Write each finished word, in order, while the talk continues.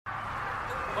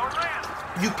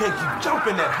You can't keep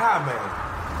jumping that high, man.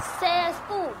 Says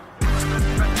who?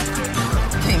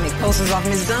 Can't make posters off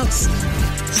Miss Dunks.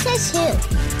 Says who?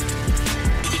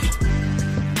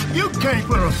 You can't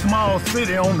put a small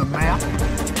city on the map.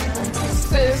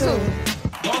 Says who?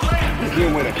 You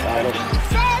can win a title.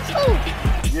 Says who?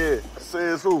 Yeah,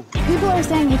 says who? People are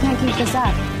saying you can't keep this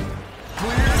up.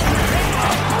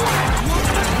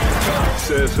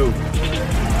 Says who?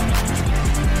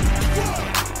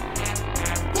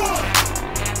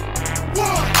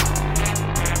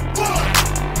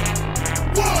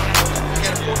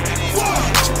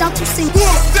 Don't you see?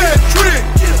 Walk that trick,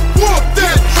 walk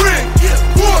that trick,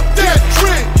 walk that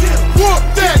trick, walk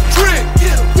that trick,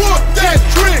 walk that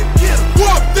trick,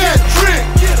 walk that trick,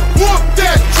 walk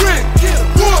that trick,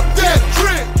 walk that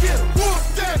trick, walk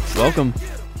that trick. Welcome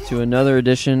to another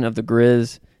edition of the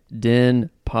Grizz Den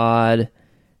Pod.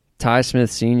 Ty Smith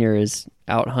Sr. is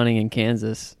out hunting in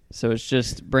Kansas, so it's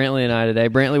just Brantley and I today.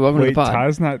 Brantley, welcome to the pod.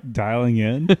 Ty's not dialing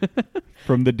in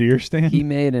from the deer stand? He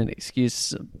made an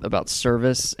excuse about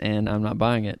service, and I'm not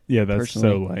buying it. Yeah, that's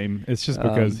personally. so lame. It's just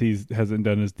because he hasn't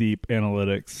done his deep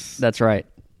analytics. That's right.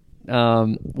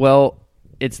 Well,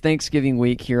 it's Thanksgiving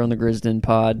week here on the Grizz Den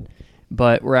Pod,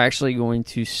 but we're actually going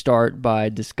to start by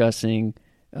discussing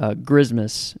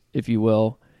Grizzmas, if you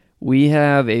will. We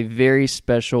have a very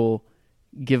special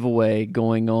giveaway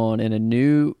going on in a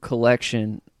new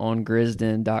collection on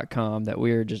grizzden.com that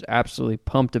we are just absolutely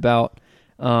pumped about.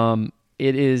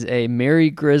 It is a Merry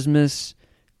Grizzmas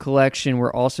collection.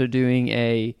 We're also doing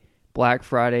a Black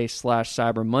Friday /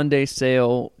 Cyber Monday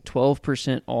sale,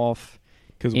 12% off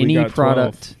any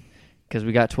product. Because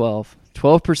we got 12.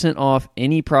 12% off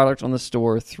any product on the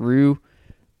store through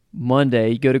Monday.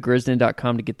 You go to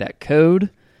grizzden.com to get that code.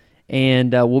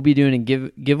 And we'll be doing a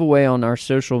giveaway on our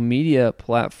social media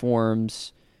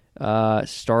platforms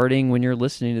starting when you're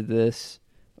listening to this,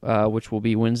 which will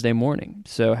be Wednesday morning.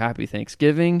 So happy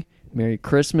Thanksgiving. Merry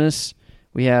Christmas.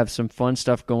 We have some fun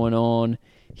stuff going on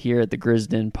here at the Grizz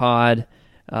Den Pod.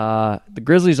 The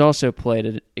Grizzlies also played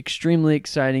an extremely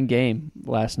exciting game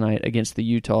last night against the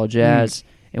Utah Jazz,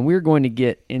 and we're going to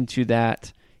get into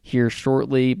that here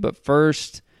shortly. But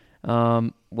first,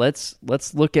 let's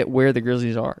look at where the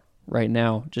Grizzlies are right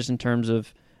now, just in terms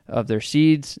of their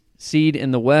seed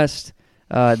in the West.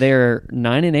 They are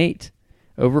 9-8,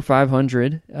 over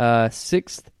 500,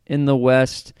 sixth in the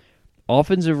West.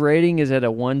 Offensive rating is at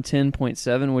a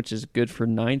 110.7, which is good for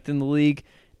ninth in the league.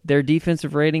 Their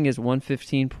defensive rating is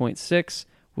 115.6,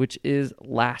 which is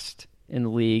last in the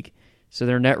league. So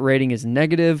their net rating is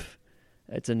negative.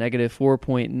 It's a negative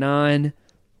 4.9,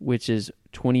 which is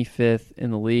 25th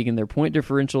in the league, and their point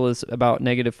differential is about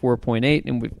negative 4.8.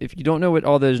 And if you don't know what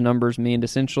all those numbers mean,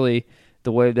 essentially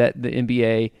the way that the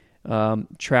NBA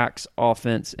tracks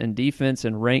offense and defense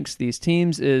and ranks these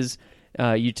teams is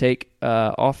you take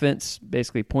offense,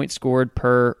 basically points scored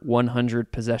per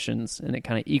 100 possessions, and it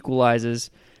kind of equalizes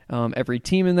every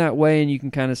team in that way, and you can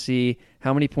kind of see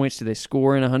how many points do they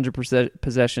score in 100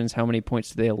 possessions, how many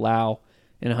points do they allow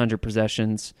in 100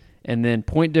 possessions, and then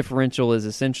point differential is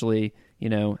essentially, you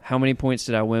know, how many points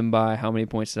did I win by, how many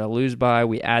points did I lose by.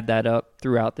 We add that up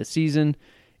throughout the season.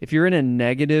 If you're in a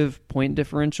negative point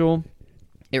differential,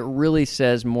 it really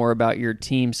says more about your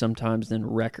team sometimes than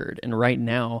record. And right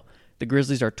now, the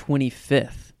Grizzlies are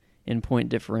 25th in point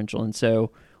differential. And so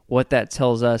what that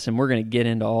tells us, and we're going to get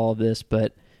into all of this,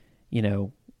 but, you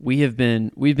know, we've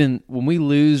been when we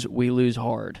lose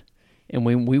hard. And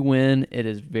when we win, it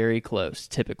is very close,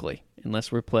 typically,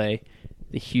 unless we play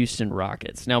the Houston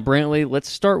Rockets. Now, Brantley, let's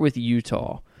start with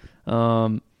Utah.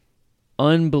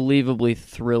 Unbelievably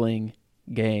thrilling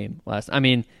game last. I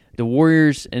mean, the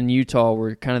Warriors and Utah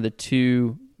were kind of the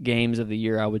two games of the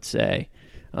year, I would say.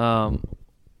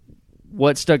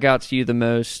 What stuck out to you the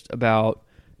most about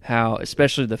how,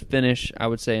 especially the finish, I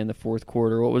would say, in the fourth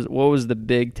quarter? What was the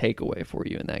big takeaway for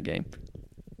you in that game?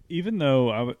 Even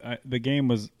though the game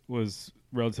was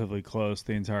relatively close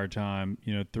the entire time,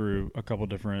 you know, through a couple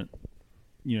different,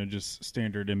 you know, just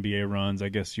standard NBA runs, I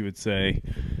guess you would say.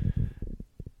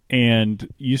 And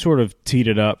you sort of teed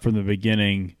it up from the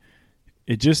beginning.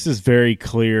 It just is very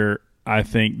clear, I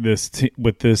think,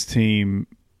 with this team,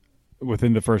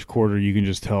 within the first quarter, you can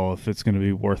just tell if it's going to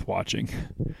be worth watching.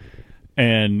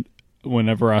 And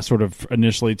whenever I sort of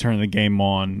initially turned the game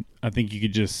on, I think you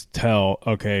could just tell,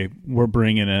 okay, we're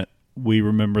bringing it. We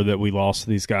remember that we lost to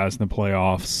these guys in the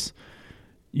playoffs.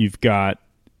 You've got,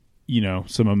 you know,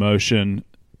 some emotion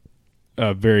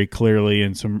very clearly,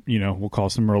 and some, you know, we'll call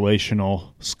some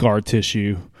relational scar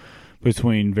tissue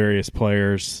between various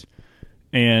players.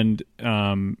 And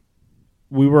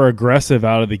we were aggressive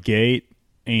out of the gate,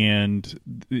 and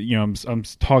I'm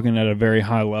talking at a very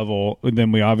high level. And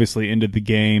then we obviously ended the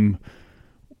game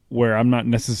where I'm not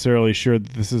necessarily sure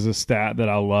that this is a stat that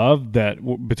I love, that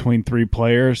between three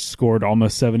players scored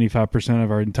almost 75%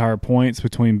 of our entire points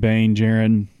between Bane,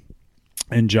 Jaren,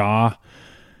 and Ja.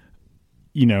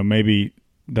 Maybe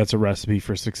that's a recipe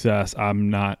for success. I'm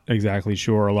not exactly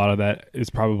sure. A lot of that is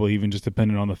probably even just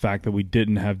dependent on the fact that we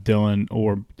didn't have Dylan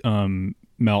or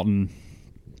Melton,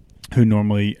 who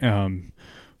normally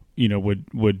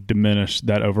would diminish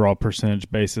that overall percentage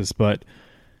basis. But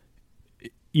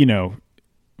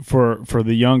for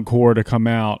the young core to come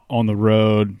out on the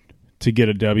road to get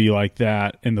a W like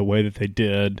that in the way that they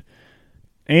did,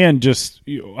 and just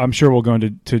I'm sure we'll go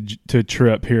into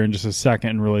Tripp here in just a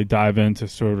second and really dive into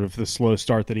sort of the slow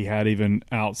start that he had even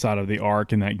outside of the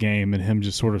arc in that game and him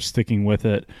just sort of sticking with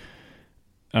it.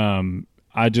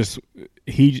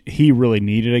 He really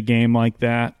needed a game like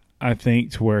that, I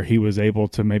think, to where he was able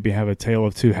to maybe have a tale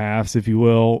of two halves, if you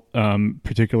will,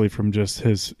 particularly from just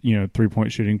his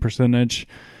 3-point shooting percentage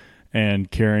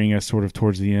and carrying us sort of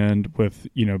towards the end with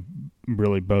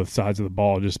really both sides of the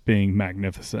ball just being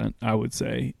magnificent. I would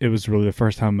say it was really the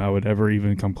first time I would ever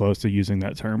even come close to using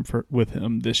that term with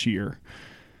him this year.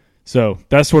 So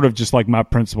that's sort of just like my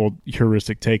principal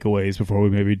heuristic takeaways before we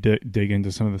maybe dig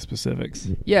into some of the specifics.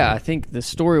 Yeah, I think the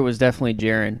story was definitely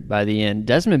Jaren by the end.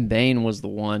 Desmond Bane was the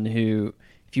one who,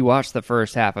 if you watch the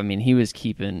first half, he was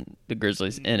keeping the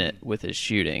Grizzlies in it with his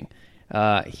shooting.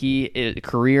 He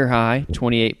career high,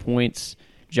 28 points.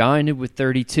 Ja ended with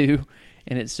 32.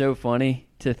 And it's so funny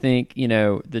to think,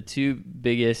 the two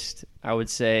biggest, I would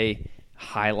say,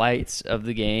 highlights of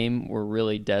the game were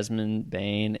really Desmond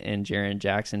Bane and Jaren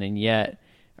Jackson. And yet,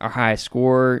 our highest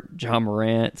scorer, Ja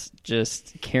Morant,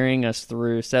 just carrying us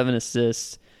through 7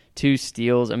 assists, 2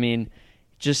 steals.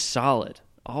 Just solid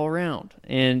all around.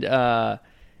 And,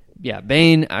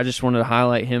 Bane, I just wanted to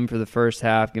highlight him for the first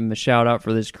half, give him a shout out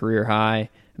for this career high.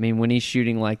 When he's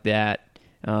shooting like that,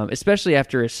 especially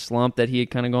after a slump that he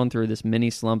had kind of gone through, this mini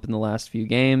slump in the last few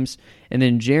games. And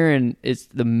then Jaren is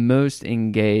the most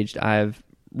engaged I've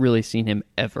really seen him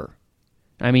ever.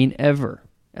 Ever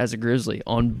as a Grizzly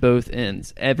on both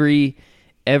ends. Every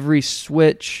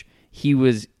switch, he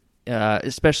was,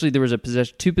 especially there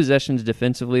was two possessions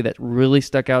defensively that really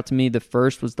stuck out to me. The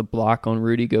first was the block on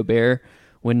Rudy Gobert,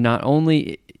 when not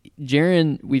only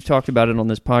Jaren, we've talked about it on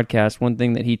this podcast, one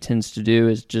thing that he tends to do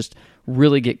is just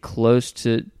really get close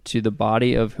to the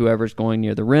body of whoever's going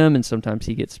near the rim, and sometimes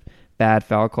he gets bad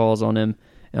foul calls on him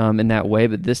in that way.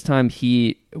 But this time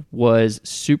he was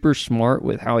super smart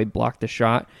with how he blocked the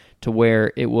shot to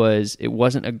where it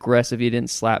wasn't aggressive. He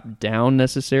didn't slap down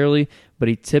necessarily, but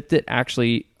he tipped it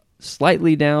actually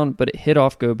slightly down, but it hit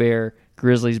off Gobert,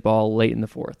 Grizzlies ball late in the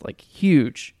fourth.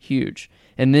 Huge.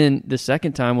 And then the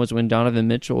second time was when Donovan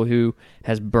Mitchell, who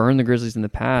has burned the Grizzlies in the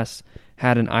past,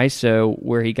 had an ISO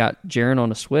where he got Jaren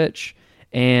on a switch,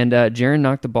 and Jaren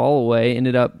knocked the ball away,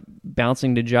 ended up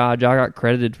bouncing to Ja. Ja got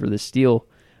credited for the steal,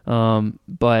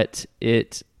 but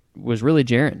it was really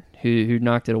Jaren who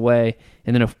knocked it away.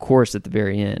 And then, of course, at the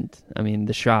very end,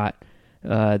 the shot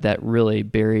that really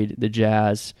buried the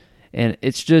Jazz. And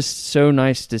it's just so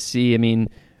nice to see.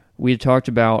 We had talked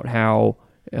about how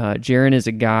Jaren is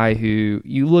a guy who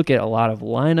you look at a lot of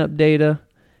lineup data,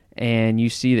 and you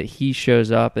see that he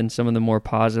shows up in some of the more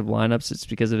positive lineups. It's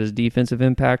because of his defensive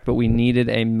impact, but we needed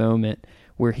a moment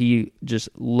where he just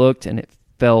looked and it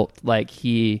felt like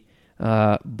he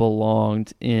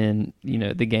belonged in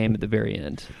the game at the very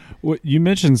end. Well, you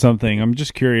mentioned something. I'm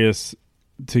just curious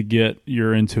to get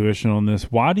your intuition on this.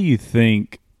 Why do you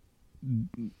think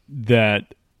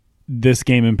that this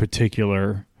game in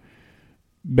particular,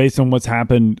 based on what's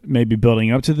happened maybe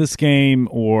building up to this game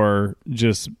or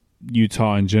just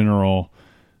Utah in general,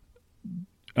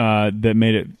 that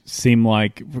made it seem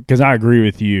like, because I agree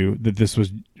with you that this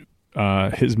was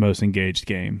his most engaged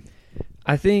game?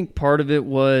 I think part of it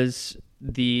was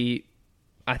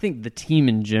I think the team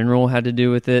in general had to do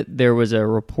with it. There was a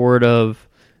report of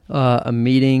a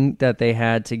meeting that they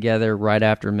had together right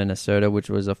after Minnesota, which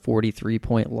was a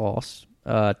 43-point loss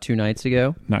 2 nights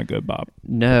ago. Not good, Bob.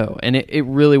 No, and it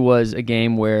really was a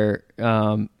game where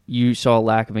you saw a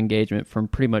lack of engagement from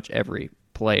pretty much every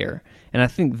player. And I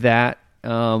think that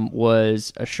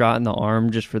was a shot in the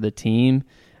arm just for the team.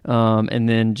 And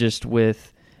then just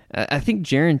with, I think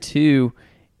Jaren too,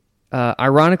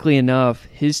 ironically enough,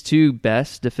 his 2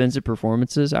 best defensive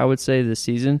performances, I would say, this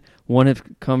season, one have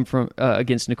come from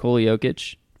against Nikola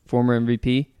Jokic, former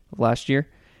MVP of last year,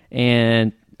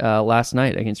 and last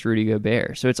night against Rudy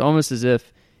Gobert. So it's almost as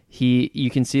if you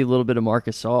can see a little bit of Marc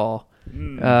Gasol,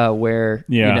 where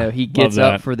he gets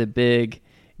up for the big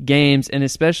games, and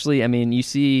especially, I mean, you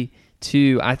see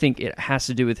too, I think it has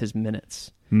to do with his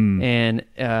minutes. And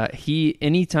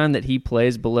anytime that he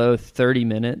plays below 30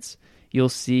 minutes, you'll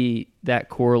see that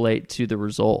correlate to the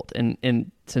result.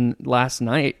 And last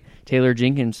night, Taylor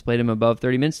Jenkins played him above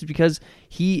 30 minutes because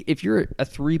if you're a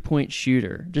 3-point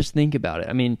shooter, just think about it.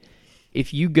 I mean,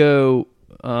 if you go,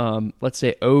 let's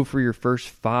say 0 for your first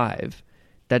 5,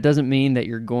 that doesn't mean that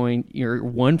you're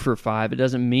 1 for 5. It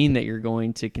doesn't mean that you're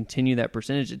going to continue that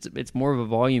percentage. It's more of a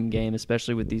volume game,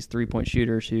 especially with these 3-point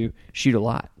shooters who shoot a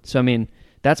lot. So, I mean,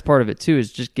 that's part of it too,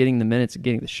 is just getting the minutes and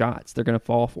getting the shots. They're going to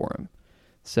fall for him.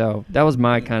 So that was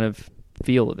my kind of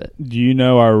feel of it. Do you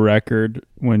know our record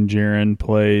when Jaren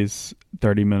plays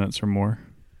 30 minutes or more?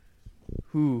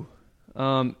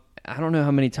 I don't know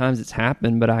how many times it's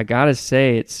happened, but I got to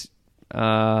say it's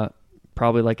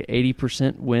probably like an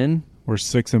 80% win. We're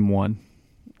 6-1.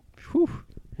 Whew.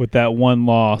 With that one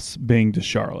loss being to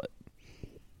Charlotte.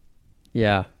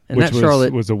 Yeah. And which that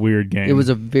Charlotte was a weird game. It was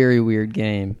a very weird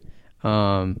game.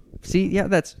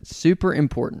 That's super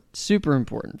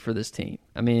important for this team.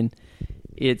 I mean,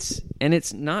 it's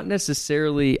not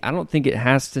necessarily, I don't think it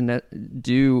has to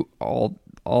do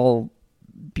all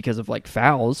because of like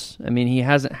fouls. I mean, he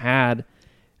hasn't had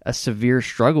a severe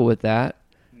struggle with that.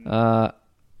 I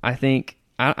think,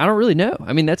 I don't really know.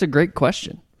 I mean, that's a great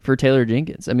question for Taylor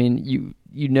Jenkins. I mean,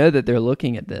 you know that they're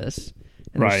looking at this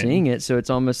and they're seeing it, so it's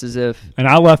almost as if. And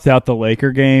I left out the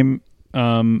Laker game,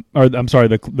 the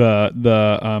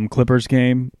Clippers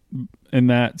game in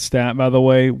that stat, by the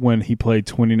way, when he played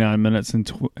 29 minutes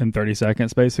and 30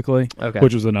 seconds, basically,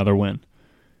 which was another win.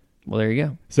 Well, there you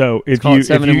go. So if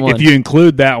you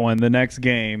include that one, the next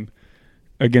game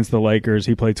against the Lakers,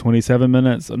 he played 27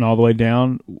 minutes and all the way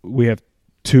down. We have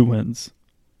 2 wins.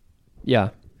 Yeah.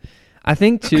 I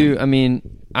think, too, I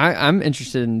mean, I'm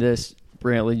interested in this,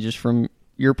 Brantley, just from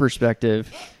your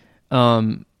perspective.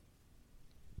 Jaren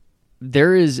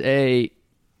is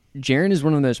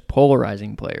one of the most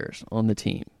polarizing players on the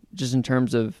team, just in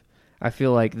terms of, I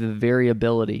feel like, the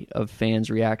variability of fans'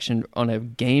 reaction on a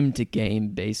game-to-game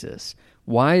basis.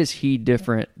 Why is he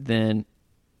different than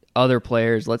other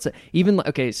players? Let's say,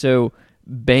 so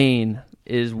Bane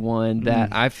is one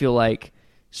that I feel like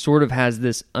sort of has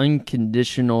this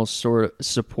unconditional sort of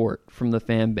support from the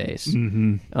fan base.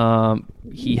 He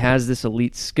has this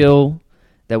elite skill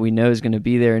that we know is going to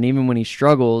be there, and even when he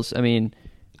struggles, I mean,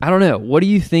 I don't know. What do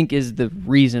you think is the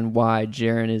reason why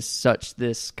Jaren is such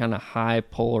this kind of high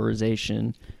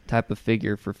polarization type of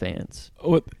figure for fans?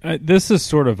 Well, this is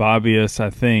sort of obvious, I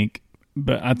think,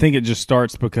 but I think it just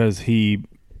starts because he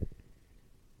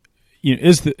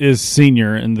is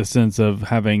senior in the sense of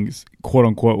having quote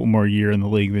unquote one more year in the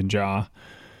league than Ja,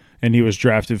 and he was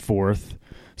drafted 4th.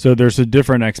 So there's a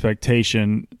different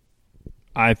expectation,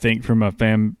 I think, from a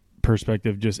fan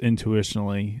perspective, just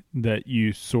intuitionally, that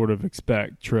you sort of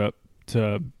expect Tripp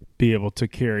to be able to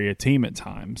carry a team at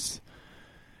times.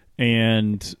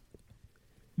 And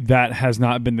that has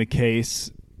not been the case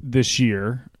this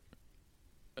year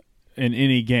in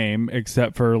any game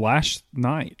except for last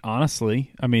night,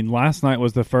 honestly. I mean, last night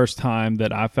was the first time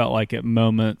that I felt like at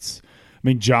moments, I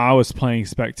mean, Ja was playing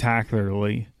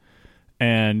spectacularly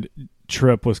and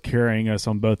Tripp was carrying us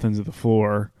on both ends of the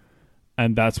floor,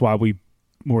 and that's why we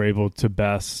were able to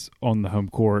best on the home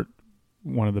court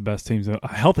one of the best teams, a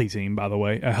healthy team, by the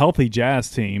way, a healthy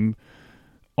Jazz team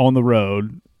on the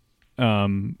road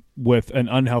with an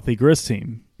unhealthy Grizz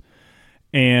team.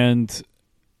 And,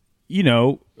 you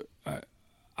know,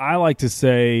 I like to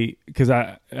say, because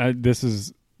this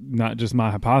is not just my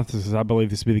hypothesis, I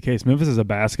believe this to be the case. Memphis is a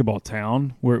basketball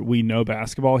town where we know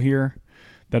basketball here.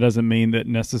 That doesn't mean that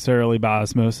necessarily by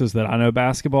osmosis that I know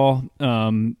basketball.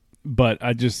 But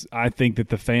I think that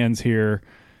the fans here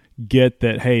get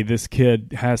that, hey, this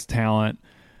kid has talent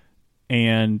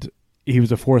and he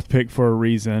was a 4th pick for a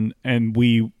reason, and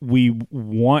we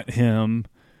want him,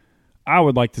 I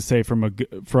would like to say,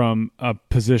 from a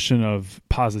position of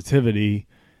positivity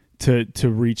to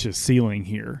reach a ceiling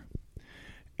here.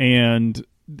 And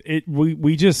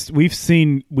we've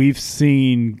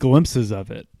seen glimpses of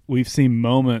it. We've seen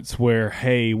moments where,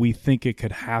 hey, we think it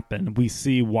could happen. We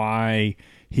see why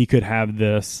he could have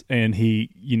this, and he,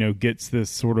 gets this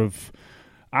sort of,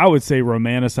 I would say,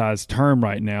 romanticized term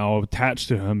right now attached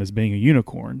to him as being a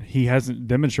unicorn. He hasn't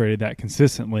demonstrated that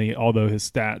consistently, although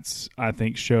his stats, I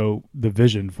think, show the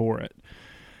vision for it.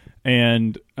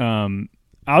 And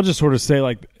I'll just sort of say,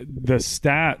 like, the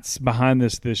stats behind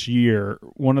this year,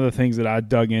 one of the things that I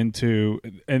dug into,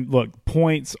 and look,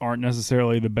 points aren't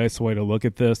necessarily the best way to look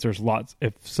at this. There's lots,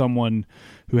 if someone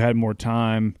who had more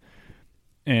time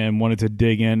and wanted to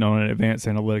dig in on an advanced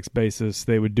analytics basis,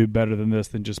 they would do better than this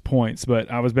than just points. But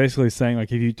I was basically saying,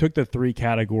 like, if you took the three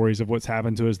categories of what's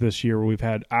happened to us this year, where we've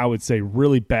had, I would say,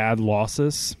 really bad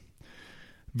losses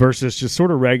versus just sort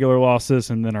of regular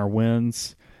losses and then our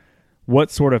wins,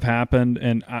 what sort of happened?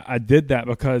 And I did that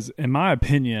because, in my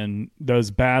opinion,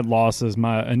 those bad losses,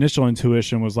 my initial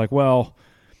intuition was like, well,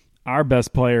 our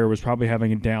best player was probably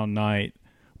having a down night.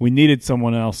 We needed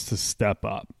someone else to step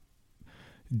up.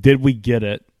 Did we get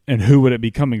it? And who would it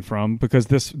be coming from? Because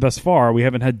thus far, we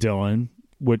haven't had Dylan,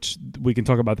 which we can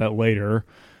talk about that later,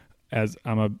 as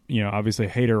I'm obviously a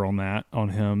hater on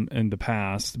him in the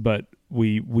past, but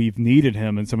we've needed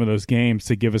him in some of those games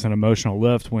to give us an emotional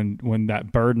lift when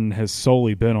that burden has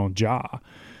solely been on Ja.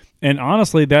 And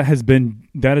honestly, that has been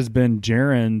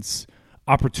Jaren's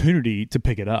opportunity to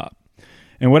pick it up.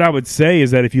 And what I would say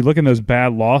is that if you look in those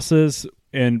bad losses,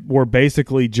 and we're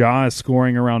basically, Ja is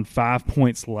scoring around 5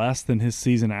 points less than his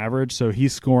season average. So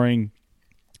he's scoring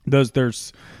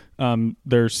there's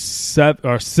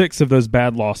 6 of those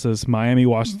bad losses: Miami,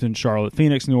 Washington, Charlotte,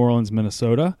 Phoenix, New Orleans,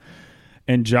 Minnesota.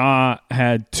 And Ja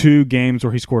had 2 games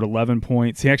where he scored 11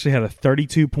 points. He actually had a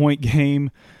 32-point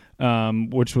game,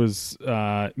 which was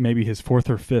maybe his 4th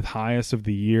or 5th highest of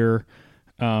the year.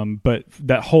 But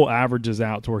that whole averages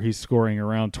out to where he's scoring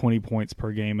around 20 points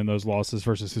per game in those losses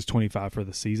versus his 25 for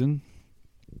the season.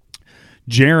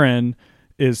 Jaren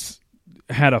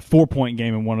had a 4-point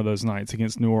game in one of those nights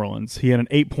against New Orleans. He had an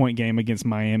 8-point game against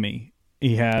Miami.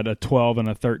 He had a 12 and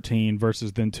a 13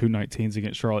 versus then 2 19s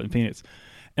against Charlotte and Phoenix.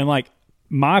 And like,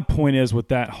 my point is with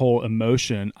that whole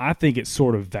emotion, I think it's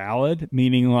sort of valid,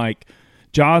 meaning like,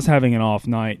 Ja's having an off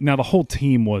night. Now, the whole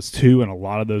team was too in a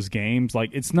lot of those games. Like,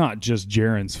 it's not just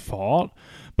Jaren's fault,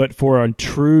 but for a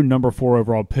true number 4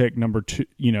 overall pick, number 2,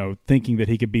 thinking that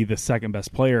he could be the second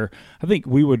best player, I think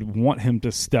we would want him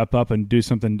to step up and do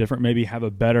something different, maybe have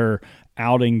a better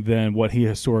outing than what he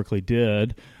historically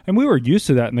did. And we were used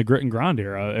to that in the grit and grind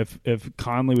era. If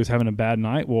Conley was having a bad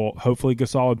night, well, hopefully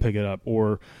Gasol would pick it up.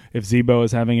 Or if Zebo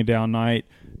is having a down night,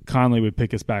 Conley would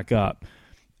pick us back up.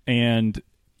 And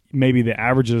maybe the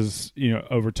averages,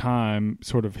 over time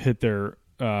sort of hit their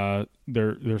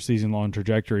season-long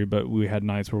trajectory, but we had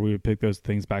nights where we would pick those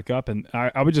things back up. And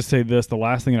I would just say this, the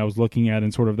last thing I was looking at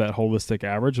in sort of that holistic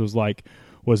average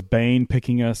was Bane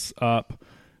picking us up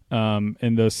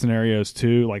in those scenarios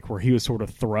too, like where he was sort of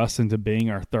thrust into being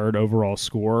our 3rd overall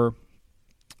scorer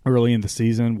early in the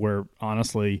season, where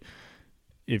honestly,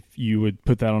 if you would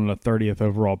put that on a 30th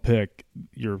overall pick,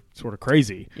 you're sort of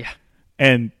crazy. Yeah.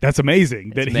 And that's amazing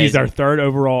that he's our 3rd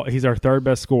overall. He's our 3rd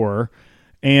best scorer.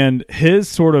 And his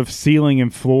sort of ceiling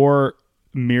and floor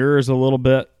mirrors a little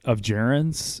bit of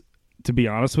Jaren's, to be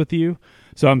honest with you.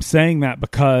 So I'm saying that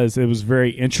because it was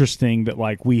very interesting that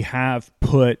like we have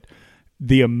put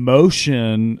the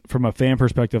emotion from a fan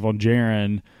perspective on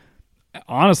Jaren.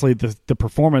 Honestly, the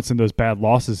performance in those bad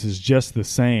losses is just the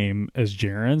same as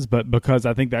Jaren's, but because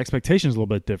I think the expectation is a little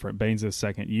bit different. Bane's his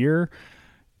 2nd year,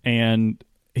 and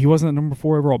he wasn't a number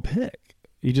 4 overall pick.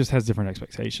 He just has different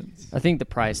expectations. I think the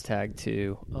price tag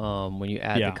too, when you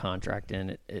add the contract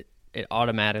in, it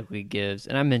automatically gives,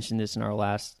 and I mentioned this in our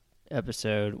last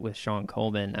episode with Sean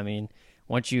Coleman. I mean,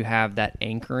 once you have that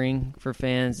anchoring for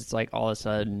fans, it's like all of a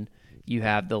sudden you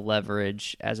have the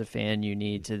leverage as a fan you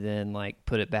need to then like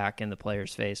put it back in the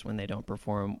player's face when they don't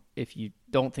perform, if you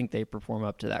don't think they perform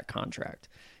up to that contract.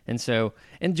 And so,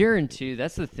 and Jaren too,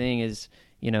 that's the thing is,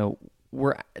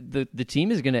 the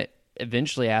team is going to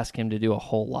eventually ask him to do a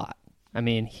whole lot. I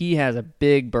mean, he has a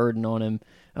big burden on him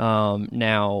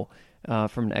now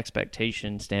from an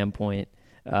expectation standpoint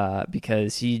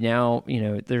because he now,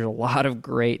 there's a lot of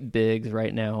great bigs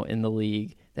right now in the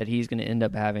league that he's going to end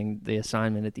up having the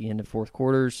assignment at the end of 4th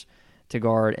quarters to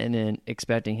guard, and then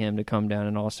expecting him to come down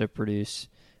and also produce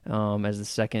as the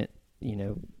second,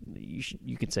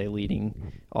 you could say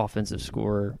leading offensive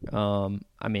scorer.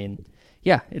 I mean,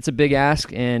 yeah, it's a big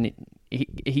ask, and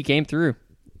he came through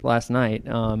last night,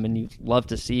 and you love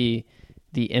to see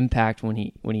the impact when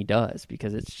he does,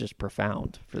 because it's just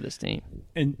profound for this team.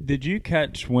 And did you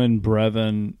catch when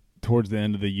Brevin, towards the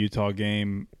end of the Utah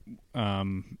game,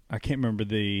 I can't remember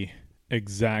the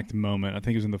exact moment, I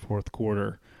think it was in the 4th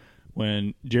quarter,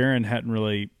 when Jaren hadn't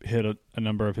really hit a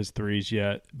number of his threes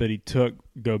yet, but he took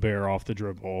Gobert off the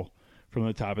dribble from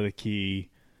the top of the key,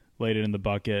 laid it in the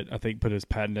bucket, I think put his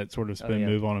patented sort of spin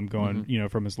move on him going,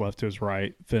 from his left to his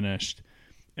right, finished.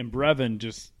 And Brevin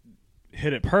just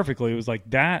hit it perfectly. It was like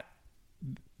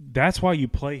that's why you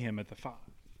play him at the 5.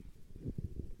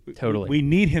 Totally. We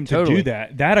need him to do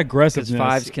that. That aggressiveness.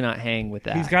 Because 5s cannot hang with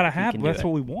that. He's got to have. That's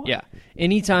what we want. Yeah.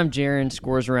 Anytime Jaren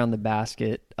scores around the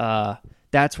basket,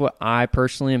 That's what I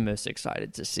personally am most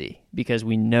excited to see, because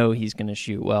we know he's going to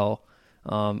shoot well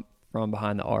from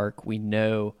behind the arc. We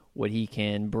know what he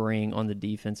can bring on the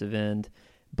defensive end.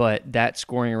 But that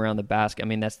scoring around the basket, I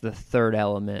mean, that's the third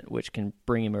element which can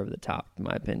bring him over the top, in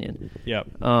my opinion. Yep.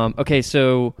 Okay,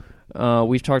 so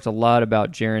we've talked a lot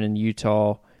about Jaren and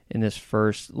Utah in this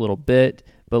first little bit,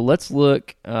 but let's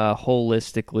look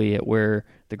holistically at where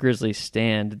the Grizzlies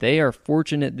stand. They are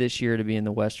fortunate this year to be in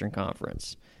the Western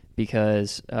Conference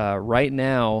because right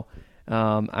now,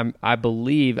 I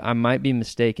believe, I might be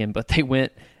mistaken, but they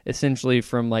went essentially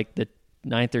from like the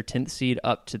 9th or 10th seed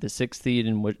up to the 6th seed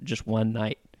in just one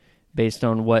night, based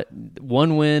on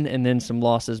one win and then some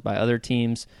losses by other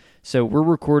teams. So we're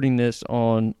recording this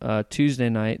on Tuesday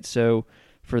night. So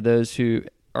for those who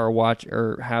are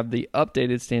or have the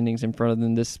updated standings in front of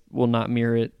them, this will not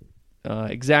mirror it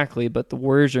exactly. But the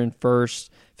Warriors are in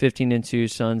first, 15-2.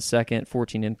 Suns second,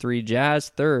 14-3. Jazz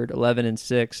third,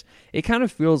 11-6. It kind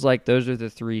of feels like those are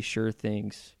the three sure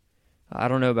things. I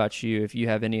don't know about you, if you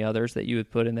have any others that you would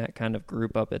put in that kind of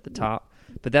group up at the top.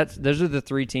 But those are the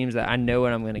three teams that I know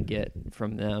what I'm going to get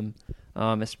from them,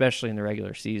 especially in the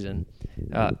regular season.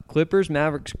 Clippers,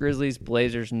 Mavericks, Grizzlies,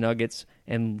 Blazers, Nuggets,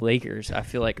 and Lakers, I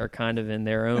feel like are kind of in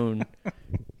their own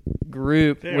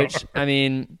group, which, I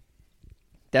mean,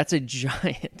 that's a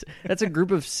giant. That's a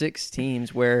group of 6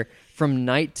 teams where from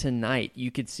night to night you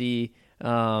could see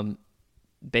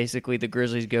basically the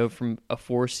Grizzlies go from a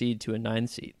 4 seed to a 9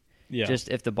 seed. Yeah. Just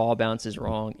if the ball bounces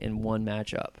wrong in one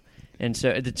matchup. And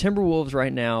so the Timberwolves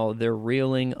right now, they're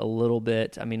reeling a little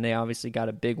bit. I mean, they obviously got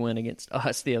a big win against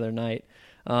us the other night,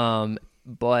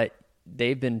 but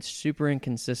they've been super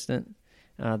inconsistent.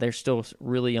 They're still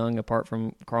really young apart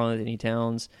from Karl-Anthony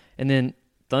Towns. And then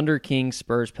Thunder, Kings,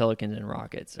 Spurs, Pelicans, and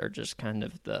Rockets are just kind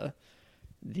of the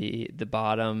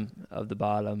bottom of the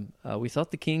bottom. We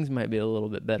thought the Kings might be a little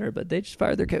bit better, but they just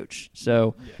fired their coach.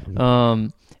 So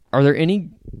are there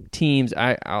any teams,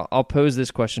 I'll pose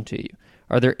this question to you.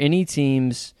 Are there any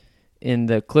teams in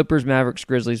the Clippers, Mavericks,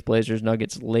 Grizzlies, Blazers,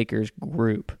 Nuggets, Lakers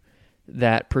group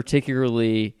that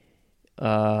particularly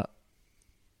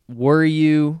worry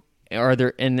you? Are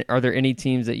there any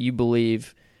teams that you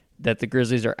believe that the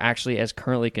Grizzlies are actually, as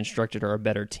currently constructed, are a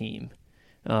better team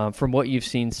from what you've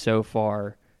seen so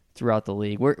far throughout the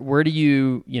league? Where do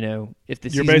you if the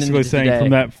You're season basically ended saying today,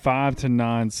 from that 5 to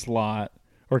 9 slot,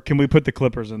 or can we put the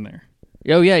Clippers in there?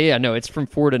 Oh yeah, no, it's from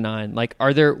 4 to 9. Like,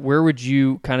 where would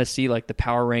you kind of see like the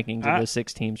power rankings of those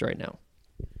 6 teams right now?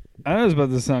 I know it's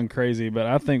about to sound crazy, but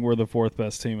I think we're the 4th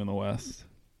best team in the West.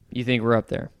 You think we're up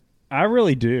there? I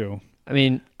really do. I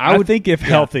mean, I would think if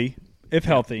healthy,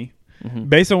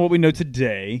 based on what we know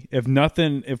today,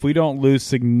 if we don't lose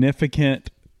significant,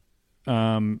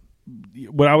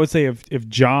 what I would say if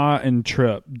Ja and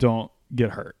Tripp don't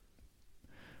get hurt,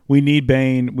 we need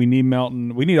Bane, we need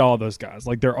Melton, we need all of those guys.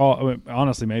 Like they're all. I mean,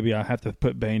 honestly, maybe I have to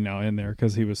put Bane now in there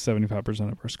because he was 75%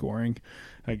 of our scoring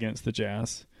against the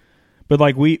Jazz. But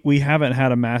like we haven't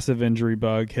had a massive injury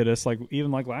bug hit us. Like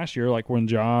even like last year, like when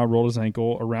Ja rolled his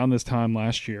ankle around this time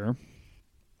last year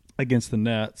against the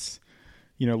Nets.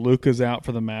 Luka's out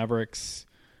for the Mavericks.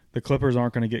 The Clippers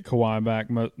aren't going to get Kawhi back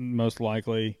most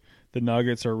likely. The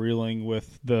Nuggets are reeling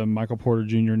with the Michael Porter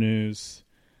Jr. news.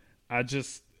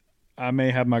 I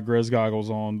may have my Grizz goggles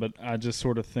on, but I just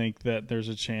sort of think that there's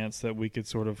a chance that we could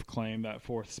sort of claim that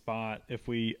 4th spot if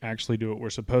we actually do what we're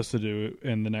supposed to do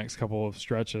in the next couple of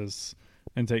stretches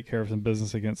and take care of some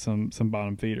business against some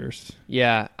bottom feeders.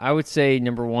 Yeah, I would say,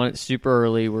 number one, it's super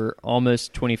early. We're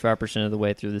almost 25% of the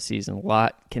way through the season. A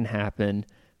lot can happen.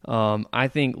 I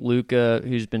think Luka,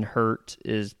 who's been hurt,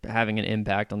 is having an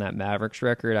impact on that Mavericks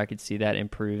record. I could see that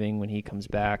improving when he comes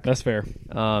back. That's fair.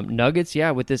 Nuggets,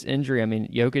 yeah, with this injury, I mean,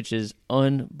 Jokic is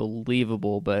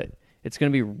unbelievable, but it's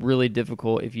going to be really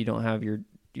difficult if you don't have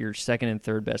your second and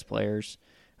third best players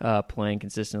playing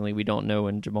consistently. We don't know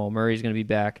when Jamal Murray is going to be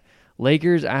back.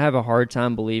 Lakers, I have a hard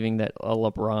time believing that a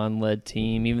LeBron-led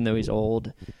team, even though he's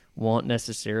old, won't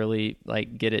necessarily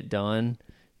get it done.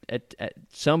 At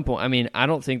some point, I mean, I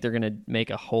don't think they're going to make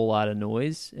a whole lot of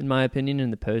noise, in my opinion,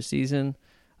 in the postseason.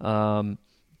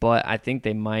 But I think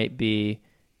they might be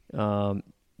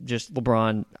just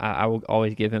LeBron. I will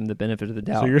always give him the benefit of the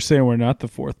doubt. So you're saying we're not the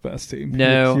 4th best team?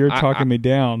 No. You're talking me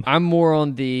down. I'm more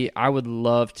on I would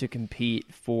love to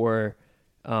compete for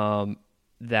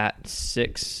that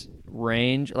 6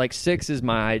 range. Like 6 is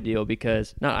my ideal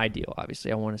because, not ideal,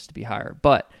 obviously. I want us to be higher.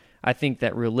 But I think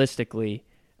that realistically,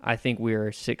 I think we are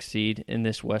a 6th seed in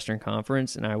this Western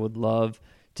Conference, and I would love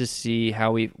to see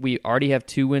how we already have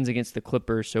 2 wins against the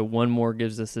Clippers, so one more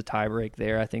gives us a tiebreak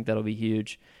there. I think that'll be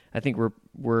huge. I think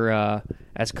we're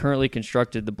as currently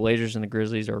constructed, the Blazers and the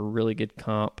Grizzlies are a really good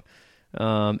comp,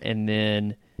 and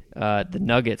then the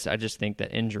Nuggets. I just think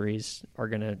that injuries are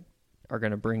gonna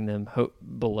bring them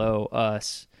below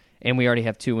us, and we already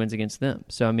have 2 wins against them.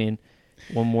 So I mean,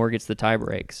 one more gets the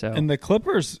tiebreak. So and the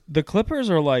Clippers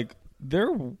are like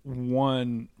they're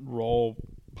one role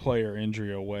player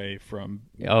injury away from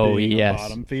being a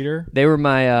bottom feeder. They were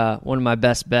my one of my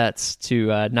best bets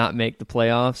to not make the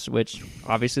playoffs, which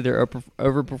obviously they're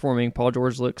overperforming. Paul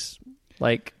George looks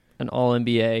like an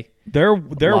All-NBA. Their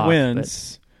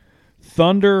wins: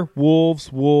 Thunder, Wolves,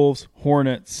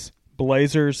 Hornets,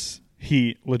 Blazers,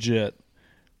 Heat, legit,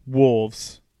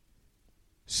 Wolves,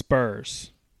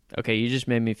 Spurs. Okay, you just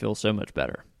made me feel so much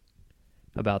better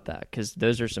about that because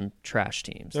those are some trash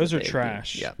teams. Those are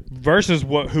trash. Yeah. Versus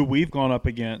who we've gone up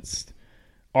against.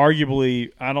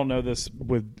 Arguably, I don't know this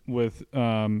with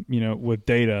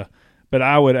data, but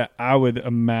I would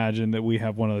imagine that we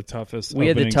have one of the toughest. We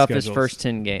had the toughest schedules. First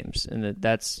 10 games, and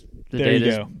that's the there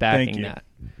data's backing that.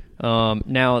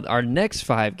 Now our next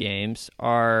 5 games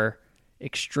are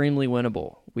extremely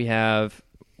winnable. We have,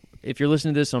 if you're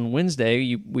listening to this on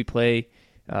Wednesday, we play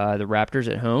the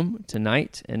Raptors at home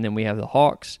tonight, and then we have the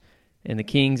Hawks and the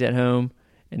Kings at home,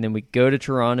 and then we go to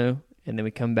Toronto, and then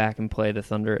we come back and play the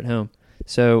Thunder at home.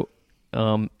 So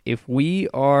if we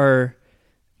are,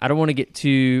 I don't want to get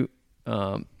too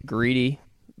greedy,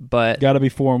 but got to be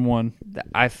 4-1.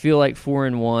 I feel like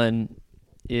 4-1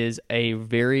 is a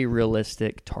very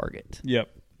realistic target. Yep,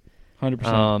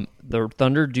 100%. The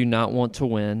Thunder do not want to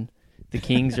win. The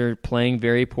Kings are playing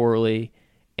very poorly.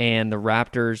 And the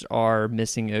Raptors are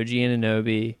missing OG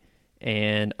Anunoby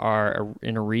and are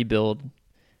in a rebuild.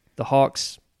 The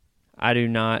Hawks, I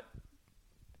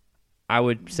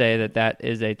would say that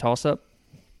is a toss-up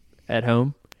at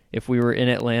home. If we were in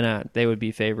Atlanta, they would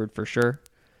be favored for sure.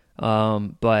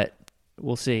 But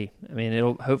we'll see. I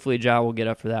mean, hopefully Ja will get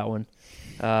up for that one,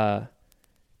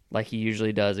 like he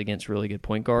usually does against really good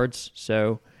point guards.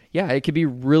 So, yeah, it could be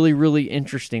really, really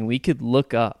interesting. We could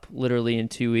look up literally in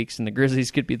 2 weeks, and the Grizzlies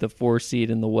could be the 4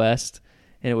 seed in the West,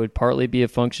 and it would partly be a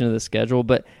function of the schedule,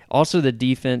 but also the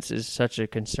defense is such a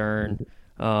concern.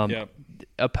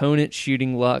 Opponent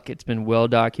shooting luck, it's been well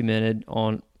documented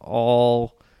on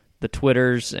all the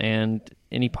Twitters and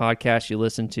any podcast you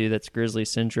listen to that's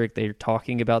Grizzly-centric. They're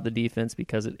talking about the defense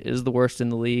because it is the worst in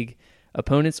the league.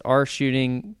 Opponents are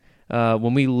shooting...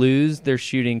 when we lose, they're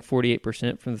shooting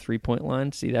 48% from the three-point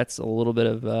line. See, that's a little bit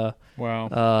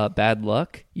of bad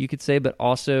luck, you could say, but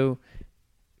also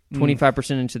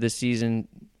 25% into the season,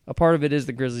 a part of it is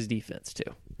the Grizzlies' defense,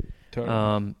 too.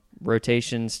 Totally.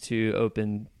 Rotations to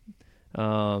open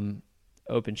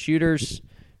shooters,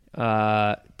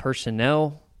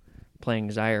 personnel,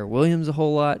 playing Zaire Williams a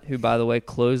whole lot, who, by the way,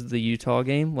 closed the Utah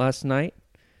game last night.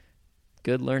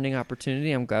 Good learning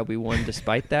opportunity. I'm glad we won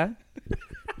despite that.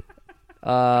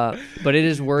 But it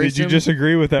is worrisome. Did you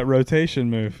disagree with that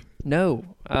rotation move? No.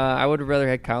 I would have rather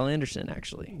had Kyle Anderson,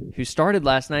 actually, who started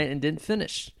last night and didn't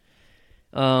finish.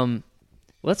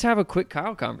 Let's have a quick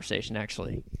Kyle conversation,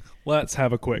 actually. Let's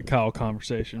have a quick Kyle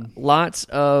conversation. Lots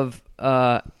has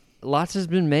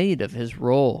been made of his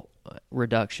role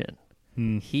reduction.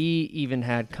 He even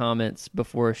had comments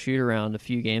before a shoot-around a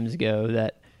few games ago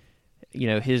that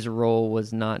his role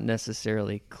was not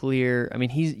necessarily clear. I mean,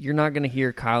 you're not going to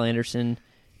hear Kyle Anderson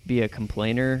be a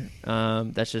complainer.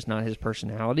 That's just not his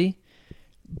personality.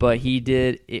 But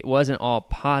it wasn't all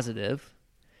positive,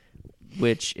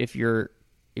 which if you've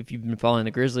been following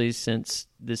the Grizzlies since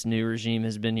this new regime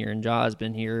has been here and Ja has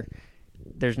been here,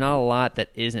 there's not a lot that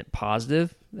isn't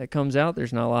positive that comes out.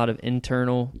 There's not a lot of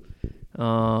internal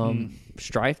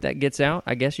strife that gets out,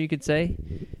 I guess you could say.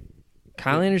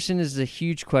 Kyle Anderson is a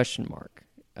huge question mark.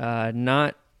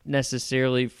 Not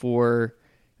necessarily for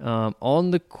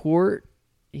on the court.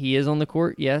 He is on the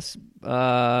court, yes,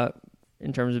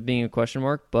 in terms of being a question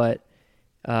mark, but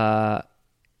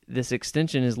this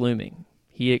extension is looming.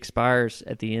 He expires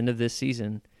at the end of this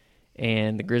season,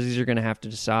 and the Grizzlies are going to have to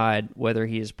decide whether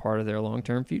he is part of their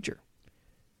long-term future.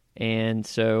 And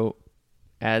so,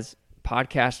 as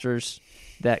podcasters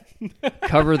that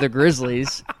cover the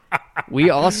Grizzlies,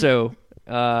 we also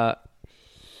have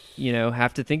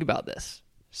to think about this.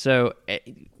 So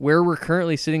where we're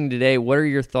currently sitting today, what are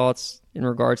your thoughts in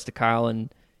regards to Kyle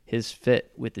and his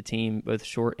fit with the team, both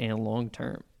short and long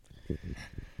term?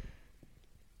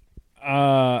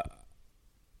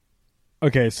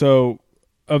 Okay, so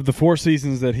of the 4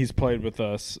 seasons that he's played with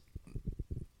us,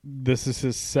 this is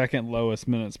his second lowest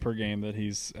minutes per game that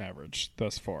he's averaged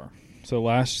thus far. So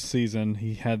last season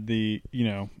he had he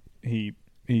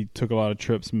took a lot of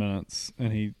trips minutes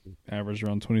and he averaged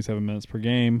around 27 minutes per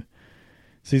game.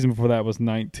 Season before that was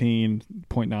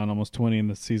 19.9, almost 20, and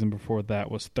the season before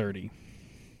that was 30.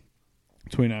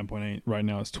 29.8. Right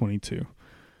now it's 22.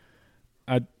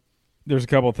 There's a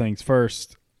couple of things.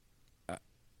 First,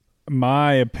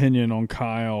 my opinion on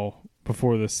Kyle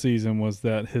before this season was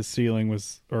that his ceiling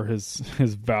was, or his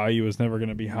value was never going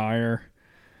to be higher,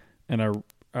 and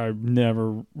I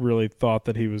never really thought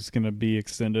that he was going to be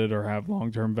extended or have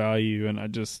long-term value, and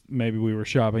maybe we were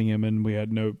shopping him and we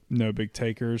had no big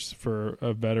takers for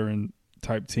a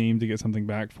veteran-type team to get something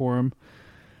back for him.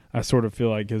 I sort of feel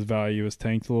like his value has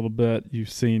tanked a little bit.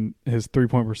 You've seen his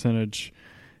three-point percentage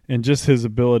and just his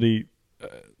ability,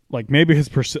 maybe his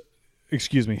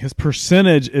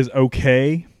percentage is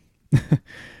okay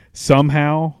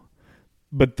somehow,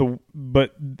 but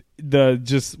what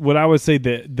I would say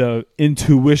the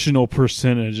intuitional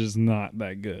percentage is not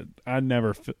that good. I don't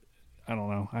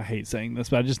know. I hate saying this,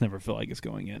 but I just never feel like it's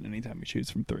going in anytime he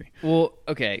shoots from three. Well,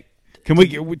 okay. Can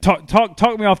we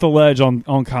talk me off the ledge on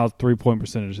Kyle's 3-point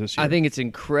percentage this year? I think it's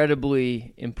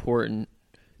incredibly important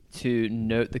to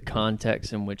note the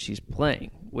context in which he's playing,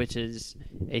 which is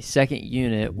a second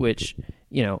unit, which,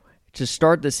 to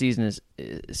start the season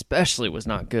especially was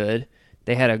not good.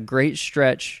 They had a great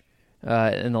stretch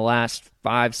in the last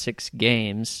 5-6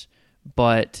 games,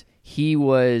 but he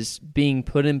was being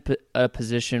put in a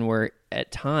position where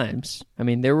at times,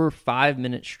 there were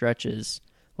 5-minute stretches,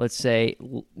 let's say,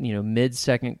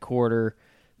 mid-second quarter,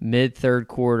 mid-third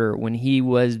quarter, when he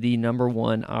was the number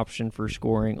one option for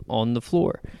scoring on the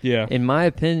floor. Yeah. In my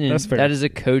opinion, that's fair. That is a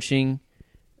coaching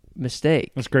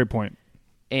mistake. That's a great point.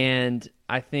 And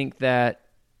I think that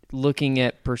looking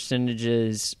at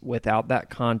percentages without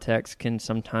that context can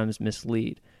sometimes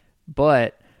mislead.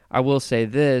 But I will say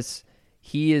this,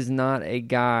 he is not a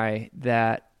guy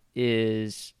that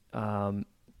is going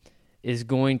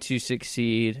to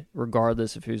succeed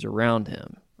regardless of who's around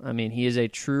him. He is a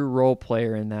true role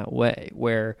player in that way,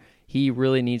 where he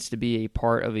really needs to be a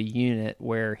part of a unit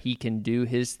where he can do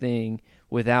his thing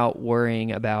without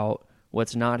worrying about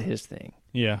what's not his thing.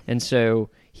 Yeah. And so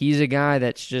he's a guy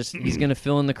that's he's going to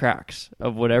fill in the cracks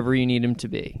of whatever you need him to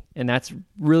be. And that's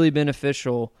really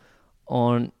beneficial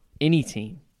on any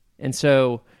team. And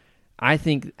so I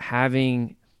think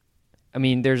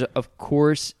there's of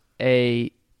course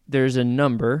there's a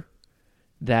number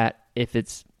that if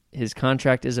his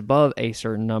contract is above a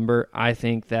certain number, I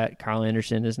think that Kyle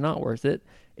Anderson is not worth it.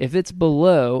 If it's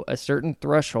below a certain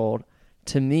threshold,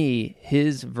 to me,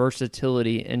 his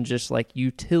versatility and just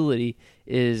utility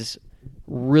is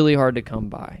really hard to come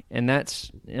by. And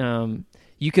that's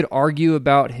you could argue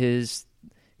about his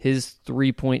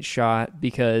 3-point shot,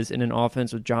 because in an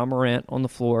offense with John Morant on the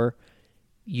floor,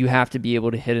 you have to be able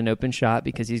to hit an open shot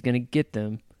because he's going to get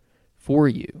them for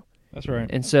you. That's right.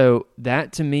 And so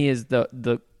that to me is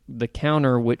the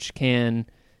counter, which can,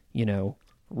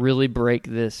 really break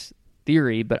this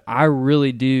theory. But I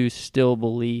really do still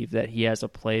believe that he has a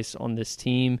place on this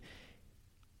team.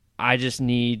 I just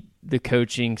need the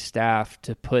coaching staff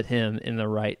to put him in the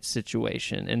right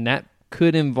situation. And that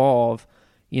could involve,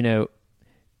 Dillon,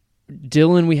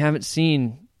 we haven't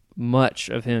seen much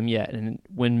of him yet. And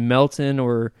when Melton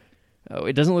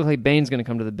it doesn't look like Bane's going to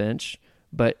come to the bench,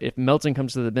 but if Melton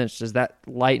comes to the bench, does that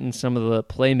lighten some of the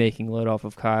playmaking load off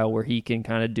of Kyle, where he can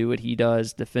kind of do what he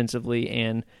does defensively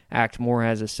and act more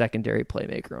as a secondary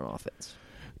playmaker on offense?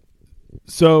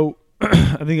 So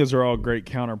I think those are all great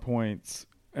counterpoints,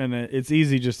 and it's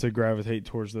easy just to gravitate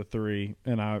towards the three.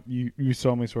 And you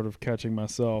saw me sort of catching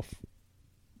myself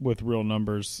with real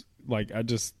numbers.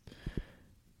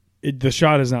 The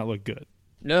shot does not look good.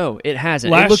 No, it hasn't.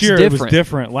 Last year different. It was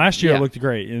different. Last year Yeah. it looked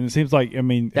great, and it seems like That's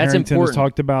Harrington important. has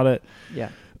talked about it. Yeah.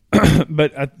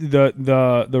 But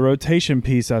the rotation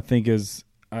piece, I think, is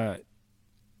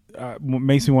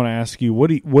makes me want to ask you, what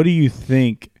do you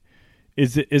think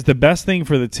is the best thing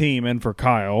for the team and for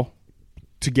Kyle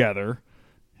together,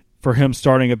 for him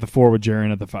starting at the 4 with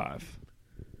Jaren at the 5?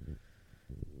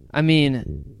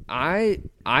 I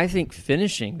think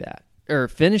finishing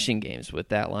games with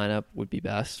that lineup would be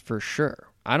best for sure.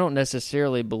 I don't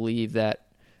necessarily believe that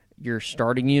your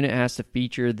starting unit has to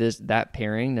feature that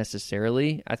pairing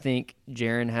necessarily. I think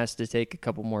Jaren has to take a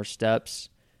couple more steps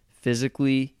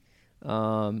physically,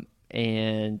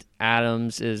 and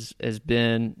Adams has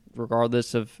been,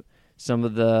 regardless of some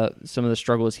of the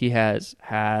struggles he has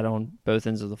had on both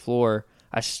ends of the floor,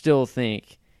 I still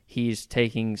think he's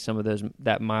taking some of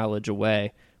that mileage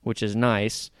away, which is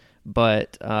nice.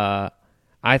 But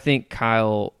I think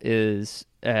Kyle is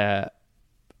a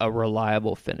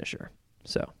reliable finisher.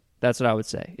 So That's what I would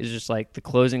say. It's just like the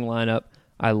closing lineup.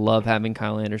 I love having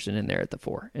Kyle Anderson in there at the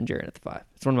 4 and Jaren at the 5.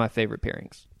 It's one of my favorite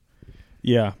pairings.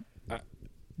 Yeah.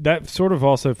 That sort of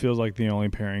also feels like the only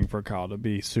pairing for Kyle to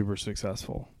be super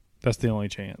successful. That's the only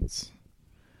chance.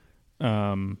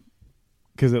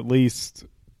 Because at least,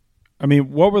 I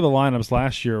mean, what were the lineups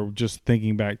last year, just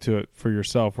thinking back to it for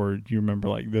yourself, where you remember,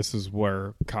 like, this is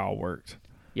where Kyle worked?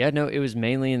 Yeah, no, it was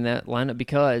mainly in that lineup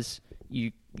because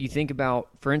you think about,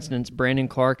 for instance, Brandon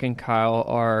Clark and Kyle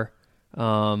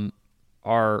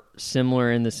are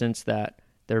similar in the sense that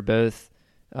they're both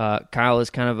Kyle is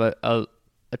kind of a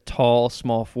tall,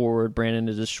 small forward. Brandon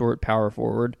is a short power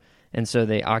forward, and so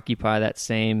they occupy that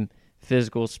same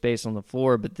physical space on the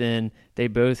floor, but then they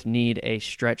both need a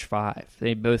stretch 5.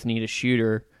 They both need a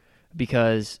shooter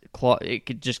because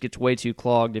it just gets way too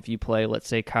clogged if you play, let's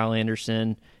say, Kyle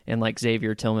Anderson and like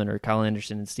Xavier Tillman or Kyle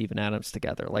Anderson and Steven Adams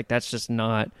together. Like, that's just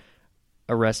not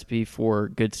a recipe for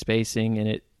good spacing, and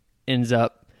it ends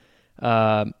up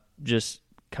just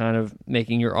kind of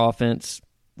making your offense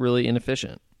really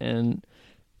inefficient. And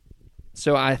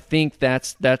so I think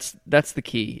that's the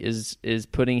key is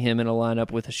putting him in a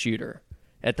lineup with a shooter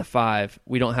at the 5.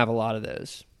 We don't have a lot of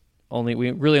those.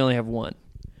 We really only have one.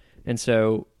 And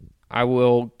so I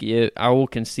will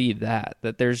concede that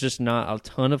there's just not a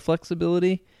ton of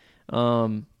flexibility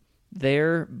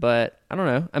there, but I don't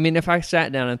know. I mean, if I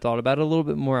sat down and thought about it a little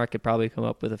bit more, I could probably come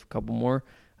up with a couple more.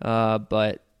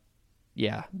 But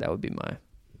yeah, that would be my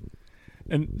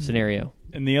scenario.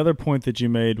 And the other point that you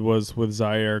made was with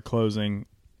Zaire closing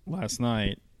last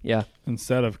night. Yeah.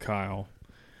 Instead of Kyle.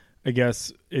 I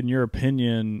guess, in your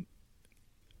opinion,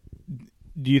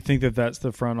 do you think that that's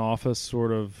the front office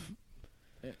sort of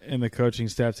and the coaching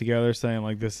staff together saying,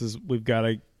 like, we've got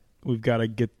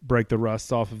to break the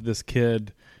rust off of this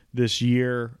kid this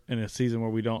year in a season where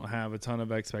we don't have a ton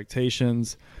of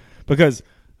expectations? Because,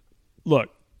 look,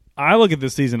 I look at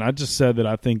this season, I just said that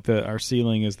I think that our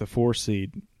ceiling is the 4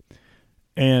 seed.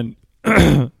 And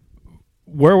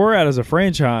where we're at as a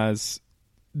franchise,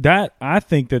 that I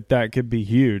think that could be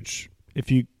huge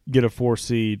if you get a 4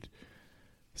 seed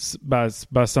by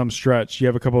some stretch. You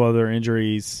have a couple other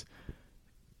injuries.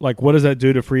 Like, what does that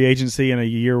do to free agency in a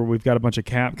year where we've got a bunch of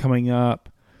cap coming up,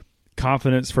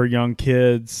 confidence for young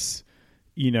kids,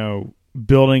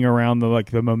 building around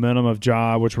the momentum of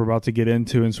Ja, which we're about to get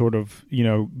into, and sort of,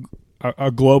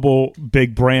 a global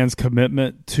big brand's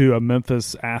commitment to a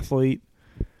Memphis athlete.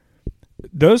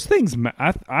 Those things,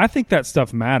 I think that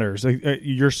stuff matters.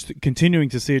 You're continuing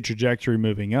to see a trajectory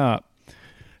moving up.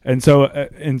 And so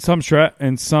in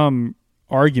some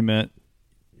argument,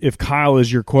 if Kyle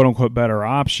is your quote-unquote better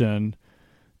option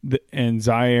and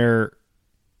Zaire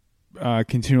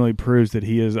continually proves that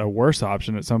he is a worse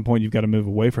option, at some point you've got to move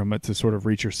away from it to sort of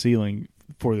reach your ceiling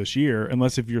for this year,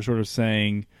 unless if you're sort of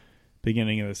saying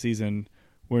beginning of the season,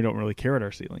 we don't really care what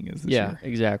our ceiling is this year. Yeah,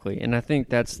 exactly. And I think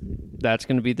that's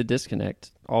going to be the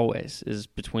disconnect always, is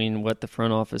between what the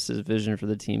front office's vision for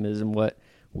the team is and what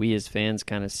we as fans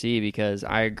kind of see, because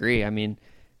I agree. I mean,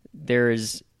 there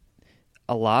is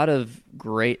a lot of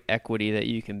great equity that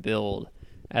you can build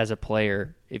as a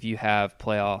player if you have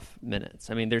playoff minutes.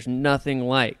 I mean, there's nothing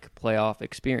like playoff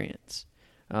experience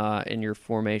in your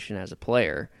formation as a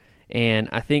player. And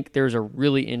I think there's a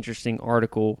really interesting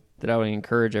article that I would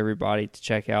encourage everybody to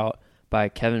check out by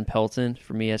Kevin Pelton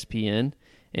from ESPN.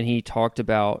 And he talked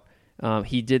about,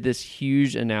 he did this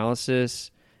huge analysis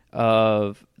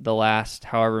of the last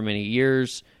however many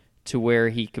years to where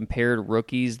he compared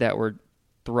rookies that were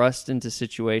thrust into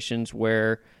situations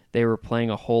where they were playing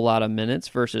a whole lot of minutes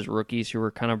versus rookies who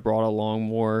were kind of brought along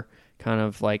more kind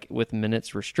of like with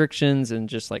minutes restrictions and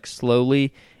just like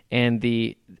slowly. And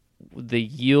the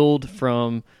yield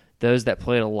from those that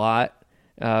played a lot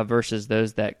versus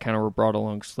those that kind of were brought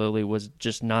along slowly was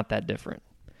just not that different.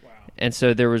 Wow. And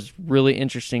so there was really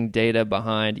interesting data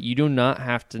behind, you do not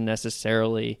have to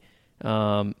necessarily,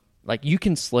 you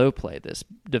can slow play this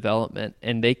development,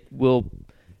 and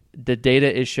the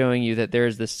data is showing you that there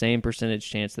is the same percentage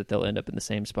chance that they'll end up in the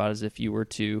same spot as if you were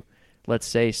to, let's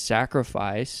say,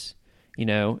 sacrifice.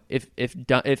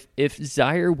 If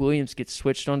Zaire Williams gets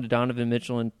switched on to Donovan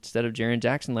Mitchell instead of Jaren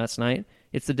Jackson last night,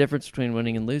 it's the difference between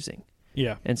winning and losing.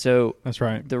 Yeah, and so that's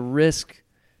right. The risk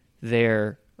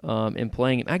there in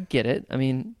playing him, I get it. I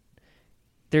mean,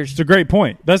 it's a great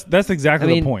point. That's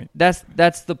exactly the point. That's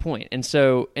the point. And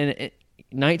so,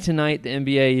 night to night, the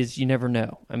NBA is, you never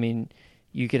know. I mean,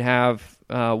 you could have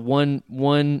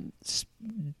one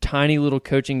tiny little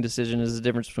coaching decision is the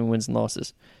difference between wins and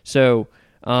losses. So,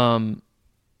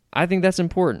 I think that's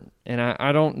important, and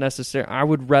I don't necessarily. I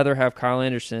would rather have Kyle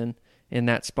Anderson in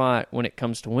that spot when it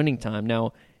comes to winning time.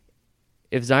 Now,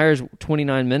 if Zaire's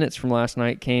 29 minutes from last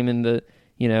night came in the,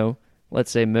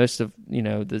 let's say most of,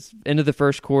 this end of the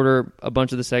first quarter, a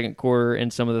bunch of the second quarter,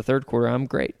 and some of the third quarter, I'm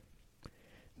great.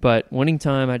 But winning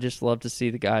time, I just love to see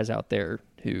the guys out there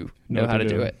who know how to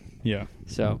do it. Yeah.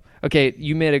 So, okay,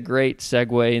 you made a great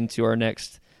segue into our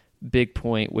next big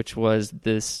point, which was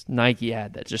this Nike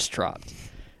ad that just dropped.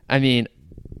 I mean,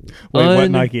 wait,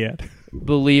 what Nike ad?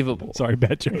 Believable. Sorry,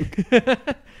 bad joke.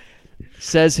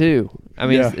 Says who? I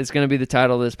mean, Yeah. it's going to be the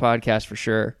title of this podcast for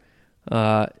sure.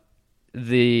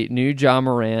 The new Ja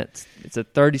Morant. It's a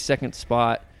 30-second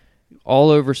spot all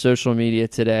over social media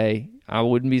today. I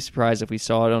wouldn't be surprised if we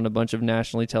saw it on a bunch of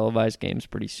nationally televised games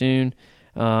pretty soon.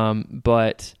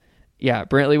 But yeah,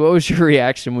 Brantley, what was your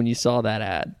reaction when you saw that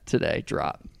ad today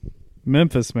drop?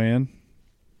 Memphis, man.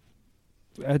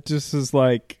 That just is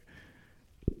like,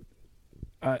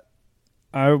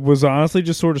 I was honestly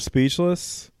just sort of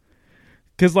speechless.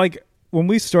 Because, like, when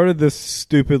we started this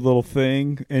stupid little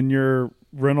thing in your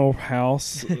rental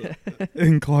house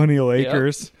in Colonial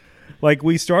Acres, like,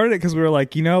 we started it because we were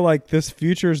like,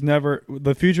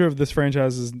 the future of this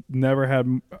franchise has never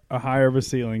had a higher of a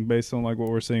ceiling based on, like, what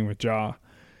we're seeing with Ja.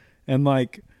 And,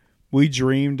 like, we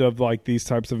dreamed of, like, these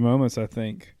types of moments, I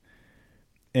think.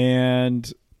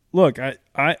 And, look,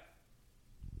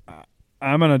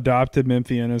 I'm an adopted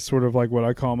Memphian, is sort of like what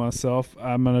I call myself.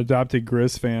 I'm an adopted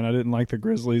Grizz fan. I didn't like the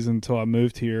Grizzlies until I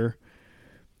moved here.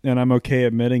 And I'm okay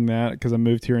admitting that because I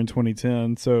moved here in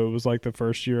 2010. So it was like the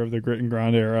first year of the grit and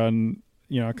grind era. And,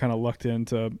 I kind of lucked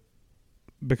into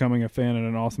becoming a fan at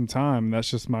an awesome time. And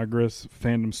that's just my Grizz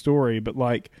fandom story. But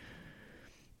like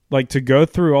to go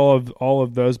through all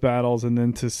of those battles and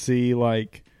then to see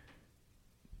like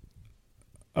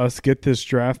us get this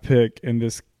draft pick and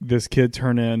this kid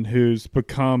turn in who's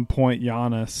become point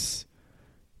Giannis.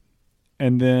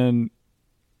 And then,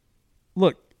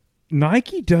 look,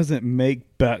 Nike doesn't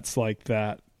make bets like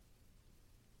that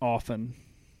often.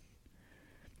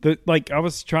 I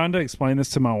was trying to explain this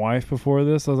to my wife before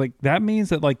this. I was like, that means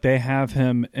that like they have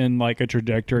him in like a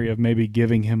trajectory of maybe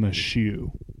giving him a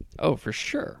shoe. Oh, for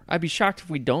sure. I'd be shocked if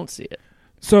we don't see it.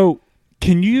 So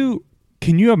can you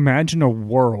imagine a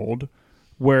world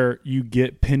where you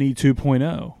get Penny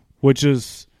 2.0, which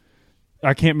is,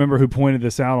 I can't remember who pointed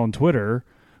this out on Twitter,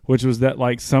 which was that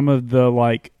like some of the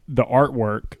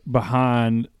artwork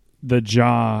behind the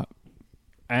Ja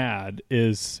ad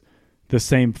is the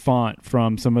same font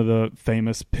from some of the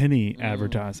famous Penny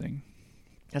advertising.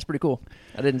 That's pretty cool.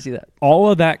 I didn't see that.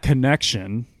 All of that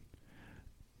connection.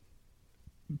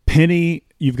 Penny,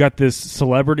 you've got this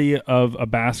celebrity of a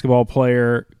basketball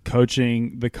player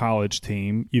coaching the college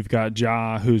team. You've got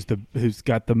Ja, who's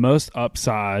got the most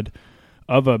upside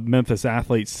of a Memphis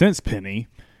athlete since Penny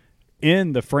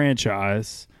in the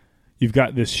franchise. You've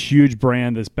got this huge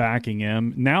brand that's backing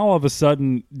him. Now all of a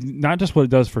sudden, not just what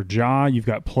it does for Ja, you've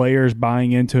got players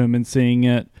buying into him and seeing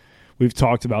it. We've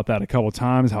talked about that a couple of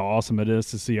times, how awesome it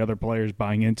is to see other players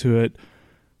buying into it.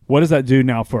 What does that do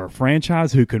now for a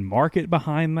franchise who can market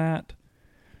behind that,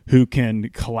 who can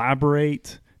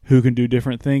collaborate, who can do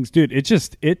different things? Dude, it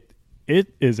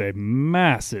is a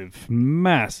massive,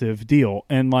 massive deal.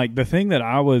 And like the thing that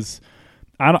I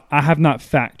have not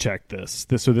fact checked this.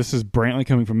 So this is Brantley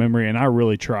coming from memory, and I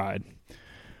really tried.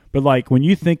 But like when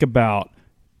you think about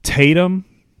Tatum,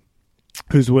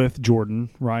 who's with Jordan,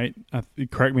 right?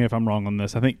 Correct me if I'm wrong on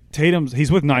this. I think he's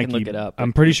with Nike. I can look it up.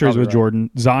 I'm pretty sure he's with right. Jordan.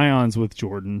 Zion's with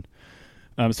Jordan.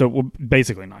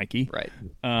 Basically Nike. Right.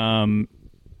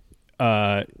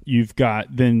 You've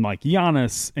got then like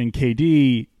Giannis and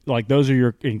KD, like those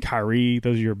are and Kyrie,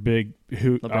 those are your big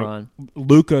LeBron.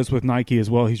 Luka's with Nike as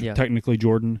well. He's technically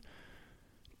Jordan.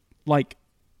 Like,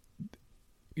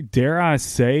 dare I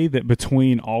say that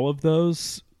between all of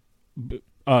those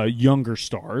younger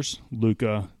stars,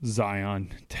 Luka,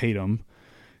 Zion, Tatum,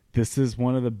 this is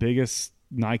one of the biggest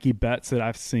Nike bets that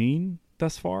I've seen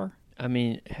thus far. I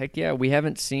mean, heck yeah, we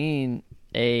haven't seen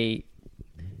I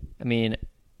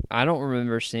don't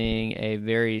remember seeing a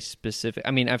very specific.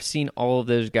 I mean, I've seen all of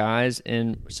those guys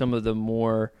in some of the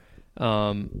more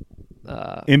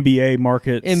NBA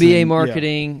markets,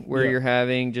 marketing, where you're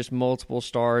having just multiple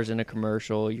stars in a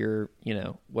commercial. You're,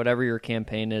 whatever your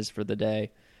campaign is for the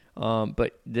day.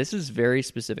 But this is very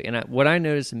specific. And what I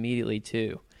noticed immediately,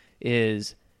 too,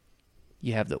 is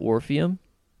you have the Orpheum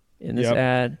in this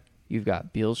ad. You've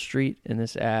got Beale Street in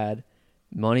this ad.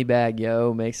 Moneybag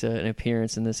Yo makes an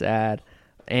appearance in this ad.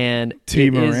 And T.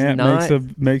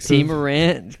 Morant makes T.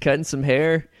 Morant cutting some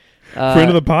hair. Friend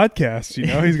of the podcast,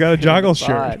 he's got a Joggle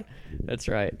shirt. That's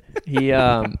right. He,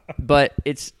 but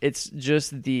it's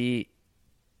just the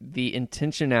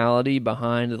intentionality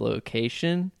behind the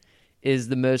location is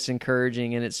the most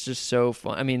encouraging, and it's just so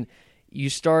fun. I mean, you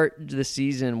start the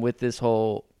season with this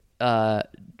whole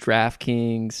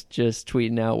DraftKings just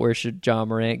tweeting out where should John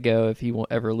Morant go if he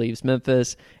ever leaves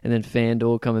Memphis, and then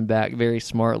FanDuel coming back very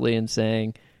smartly and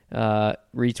saying,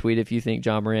 retweet if you think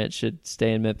John Morant should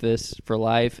stay in Memphis for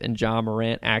life, and John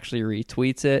Morant actually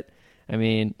retweets it. I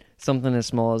mean, something as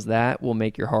small as that will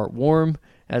make your heart warm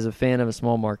as a fan of a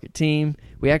small market team.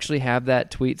 We actually have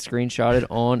that tweet screenshotted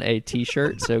on a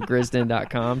t-shirt, so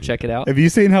Grisden.com, check it out. Have you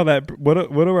seen how that? What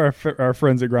do our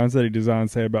friends at Grind City Design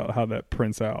say about how that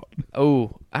prints out?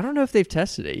 Oh, I don't know if they've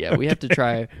tested it yet. We have to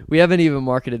try. We haven't even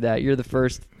marketed that. You're the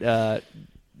first.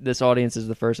 This audience is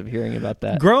the first of hearing about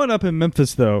that. Growing up in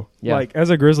Memphis, though, like as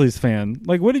a Grizzlies fan,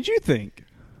 like what did you think?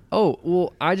 Oh,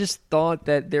 well, I just thought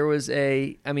that there was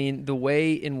the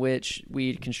way in which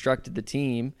we constructed the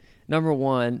team. Number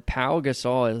one, Pau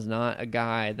Gasol is not a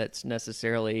guy that's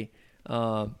necessarily,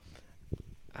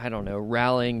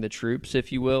 rallying the troops,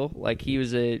 if you will. Like he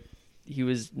was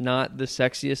not the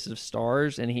sexiest of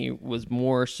stars, and he was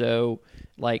more so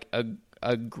like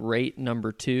a great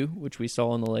number two, which we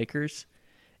saw in the Lakers.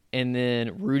 And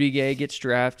then Rudy Gay gets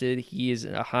drafted. He is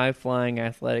a high-flying,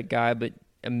 athletic guy, but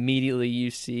immediately you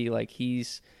see like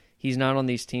he's not on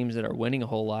these teams that are winning a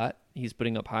whole lot. He's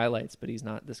putting up highlights, but he's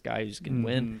not this guy who's going to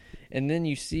win. And then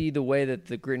you see the way that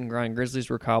the Grit and Grind Grizzlies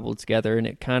were cobbled together, and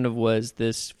it kind of was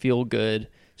this feel-good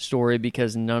story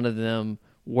because none of them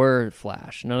were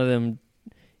flash. None of them,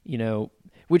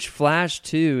 which flash,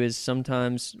 too, is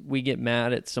sometimes we get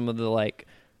mad at some of the, like,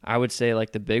 I would say,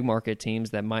 like, the big market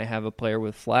teams that might have a player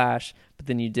with flash, but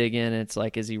then you dig in and it's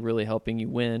like, is he really helping you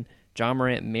win? John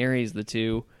Morant marries the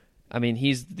two. I mean,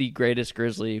 he's the greatest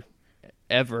Grizzly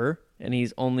ever, and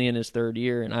he's only in his third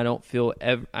year, and I don't feel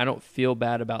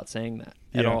bad about saying that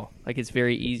at all. Like, it's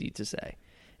very easy to say.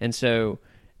 And so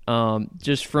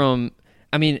it's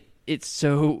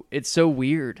so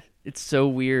weird. It's so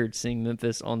weird seeing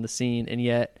Memphis on the scene, and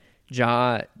yet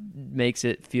Ja makes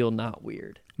it feel not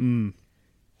weird. And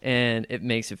it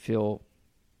makes it feel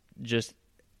just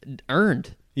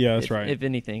earned. Yeah, that's right. If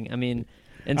anything. I mean,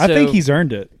 I think he's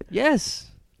earned it.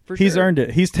 Yes, for sure. He's earned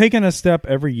it. He's taken a step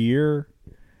every year.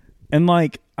 And,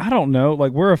 like, I don't know.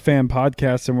 Like, we're a fan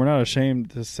podcast, and we're not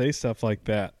ashamed to say stuff like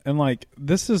that. And, like,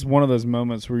 this is one of those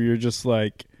moments where you're just,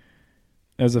 like,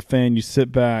 as a fan, you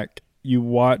sit back, you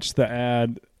watch the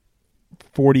ad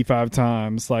 45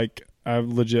 times. Like, I've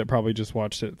legit probably just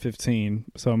watched it 15,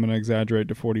 so I'm going to exaggerate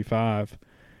to 45.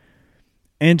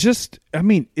 And just, I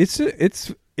mean, it's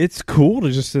cool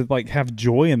to just, like, have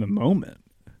joy in the moment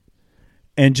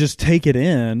and just take it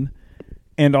in.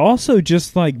 And also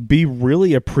just, like, be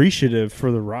really appreciative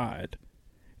for the ride.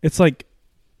 It's like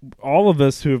all of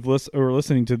us who are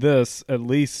listening to this, at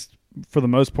least for the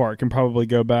most part, can probably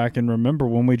go back and remember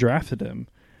when we drafted him.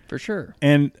 For sure.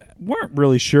 And weren't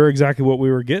really sure exactly what we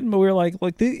were getting, but we were like,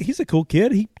 he's a cool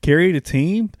kid. He carried a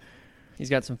team. He's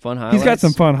got some fun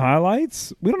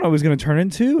highlights. We don't know what he's going to turn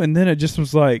into. And then it just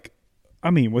was like,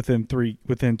 I mean, within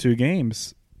 2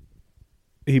 games,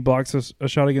 he blocks a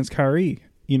shot against Kyrie.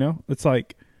 It's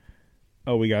like,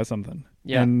 oh, we got something.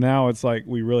 Yeah. And now it's like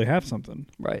we really have something.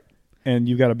 Right. And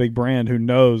you've got a big brand who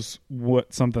knows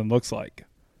what something looks like.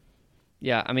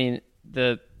 Yeah, I mean,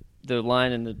 the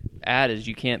line in the ad is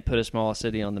you can't put a small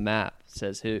city on the map,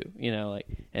 says who.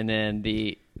 And then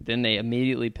they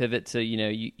immediately pivot to,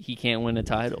 he can't win a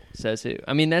title, says who.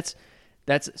 I mean, that's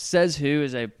says who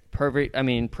is a perfect, I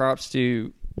mean, props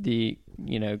to the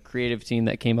creative team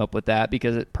that came up with that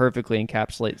because it perfectly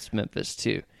encapsulates Memphis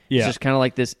too. Yeah. It's just kind of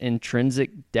like this intrinsic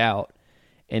doubt,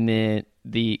 and then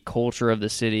the culture of the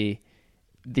city,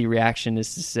 the reaction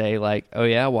is to say like, oh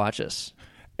yeah, watch us.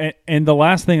 And the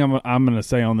last thing I'm going to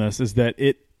say on this is that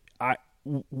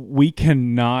we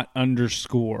cannot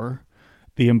underscore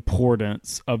the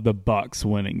importance of the Bucks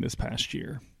winning this past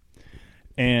year.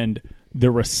 And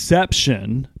the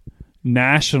reception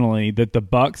nationally that the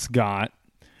Bucks got,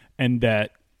 and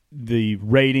that the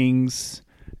ratings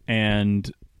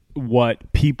and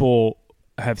what people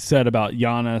have said about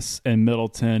Giannis and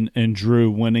Middleton and Drew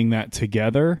winning that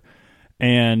together,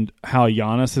 and how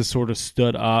Giannis has sort of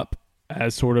stood up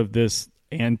as sort of this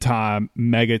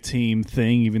anti-mega team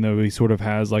thing, even though he sort of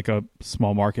has like a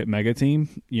small market mega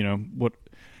team,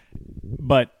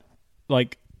 but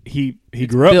like he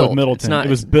grew up with Middleton. It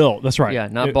was built. That's right. Yeah,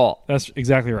 not bought. That's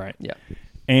exactly right. Yeah.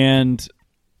 And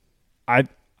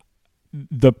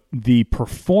the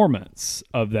performance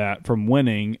of that from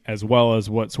winning, as well as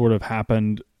what sort of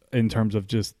happened in terms of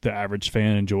just the average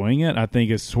fan enjoying it, I think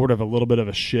is sort of a little bit of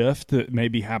a shift that may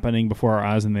be happening before our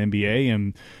eyes in the NBA,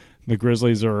 and the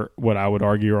Grizzlies are what I would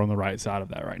argue are on the right side of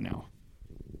that right now.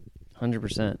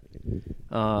 100%.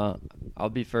 I'll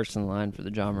be first in line for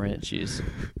the John Morant shoes.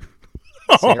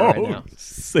 Say it right now.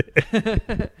 Sick.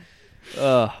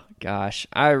 Oh gosh,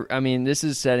 I mean, this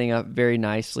is setting up very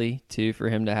nicely too for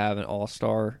him to have an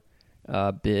all-star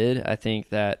bid. I think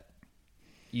that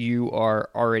you are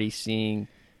already seeing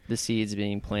the seeds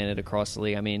being planted across the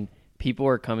league. I mean, people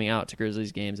are coming out to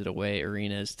Grizzlies games at away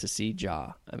arenas to see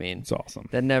Ja. I mean, It's awesome.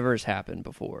 That never has happened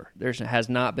before. There has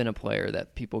not been a player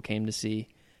that people came to see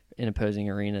in opposing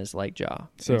arenas like Ja.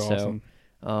 Awesome.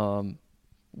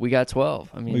 We got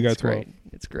 12. I mean, We got it's great. 12.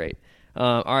 It's great.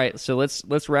 All right, so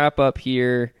let's wrap up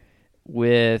here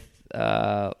with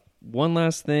one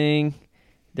last thing.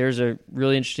 There's a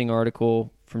really interesting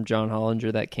article from John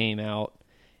Hollinger that came out,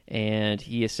 and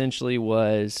he essentially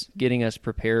was getting us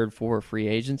prepared for free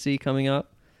agency coming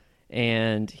up,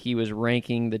 and he was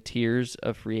ranking the tiers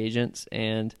of free agents,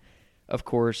 and of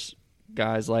course,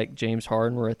 guys like James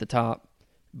Harden were at the top,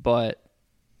 but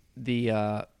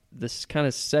this kind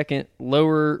of second,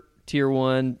 lower tier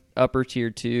 1, upper tier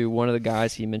 2, one of the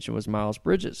guys he mentioned was Miles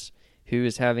Bridges, who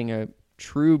is having a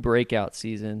true breakout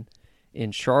season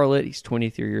in Charlotte. He's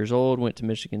 23 years old, went to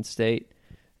Michigan State,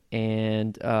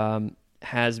 and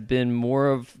has been more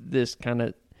of this kind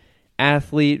of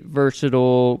athlete,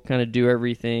 versatile, kind of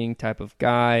do-everything type of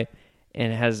guy,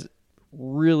 and has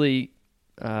really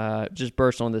just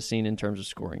burst on the scene in terms of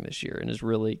scoring this year and is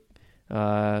really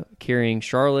carrying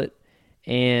Charlotte.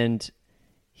 And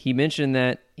he mentioned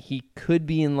that he could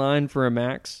be in line for a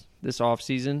max this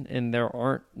offseason, and there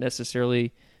aren't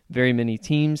necessarily very many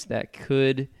teams that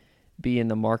could be in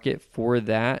the market for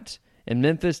that. And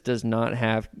Memphis does not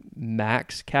have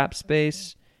max cap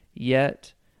space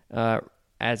yet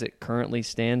as it currently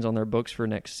stands on their books for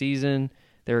next season.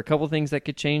 There are a couple things that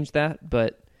could change that,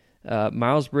 but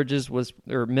Miles Bridges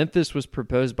Memphis was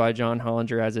proposed by John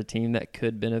Hollinger as a team that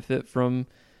could benefit from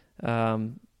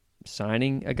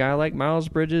signing a guy like Miles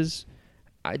Bridges.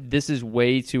 This is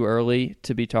way too early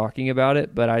to be talking about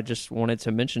it, but I just wanted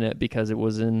to mention it because it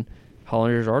was in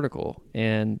Hollinger's article.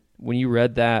 And when you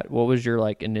read that, what was your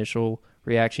initial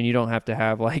reaction? You don't have to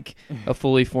have a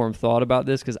fully formed thought about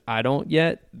this because I don't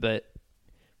yet, but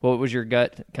what was your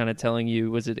gut kind of telling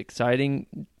you? Was it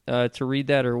exciting to read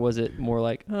that, or was it more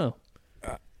like, oh?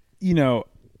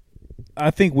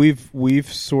 I think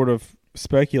we've sort of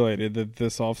speculated that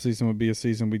this offseason would be a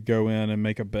season we'd go in and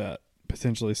make a bet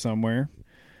potentially somewhere.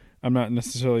 I'm not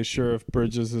necessarily sure if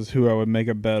Bridges is who I would make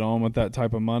a bet on with that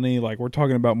type of money. We're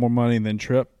talking about more money than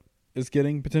Tripp is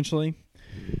getting potentially.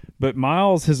 But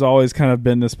Miles has always kind of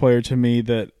been this player to me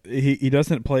that he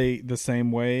doesn't play the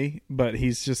same way, but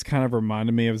he's just kind of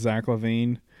reminded me of Zach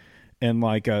LaVine and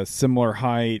a similar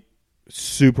height,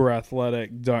 super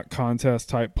athletic dunk contest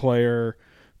type player.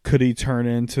 Could he turn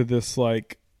into this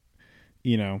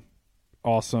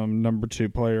awesome number 2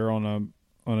 player on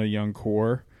a young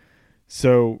core?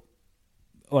 So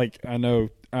I know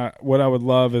what I would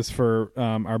love is for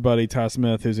our buddy Ty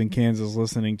Smith, who's in Kansas,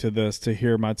 listening to this, to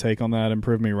hear my take on that and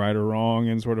prove me right or wrong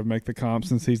and sort of make the comp,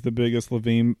 since he's the biggest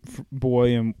LaVine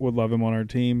boy and would love him on our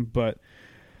team. But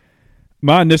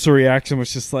my initial reaction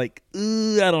was just I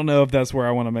don't know if that's where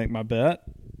I want to make my bet.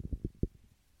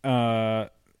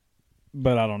 But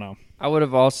I don't know. I would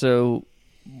have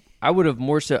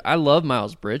more so. I love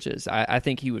Miles Bridges. I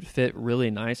think he would fit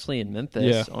really nicely in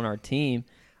Memphis on our team.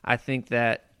 I think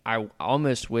that I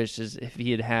almost wish if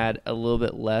he had a little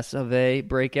bit less of a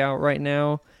breakout right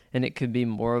now, and it could be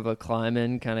more of a climb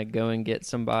in, kind of go and get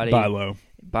somebody. Buy low.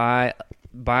 Buy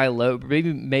low.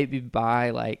 Maybe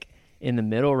buy in the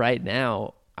middle right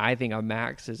now. I think a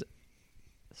max is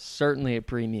certainly a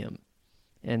premium.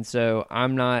 And so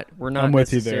we're not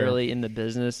necessarily in the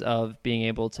business of being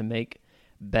able to make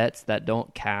bets that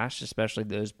don't cash, especially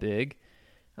those big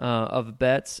of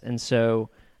bets. And so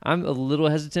I'm a little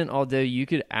hesitant, although you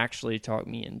could actually talk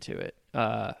me into it.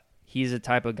 He's a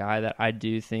type of guy that I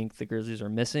do think the Grizzlies are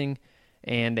missing,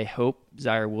 and they hope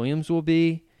Zaire Williams will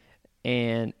be.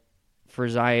 And for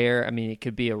Zaire, it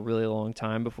could be a really long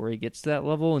time before he gets to that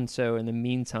level. And so in the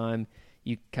meantime,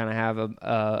 you kind of have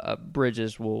a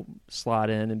Bridges will slot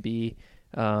in and be,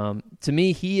 to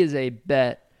me, he is a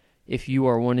bet if you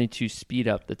are wanting to speed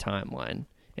up the timeline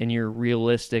and you're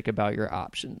realistic about your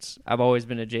options. I've always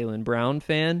been a Jaylen Brown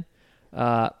fan.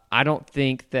 I don't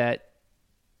think that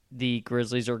the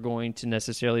Grizzlies are going to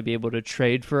necessarily be able to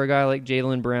trade for a guy like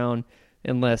Jaylen Brown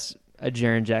unless a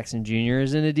Jaren Jackson Jr.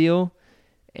 is in a deal.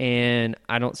 And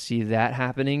I don't see that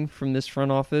happening from this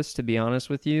front office, to be honest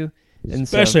with you. And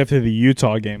especially after the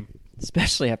Utah game.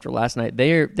 Especially after last night.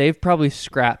 They've probably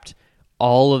scrapped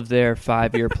all of their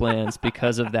 5-year plans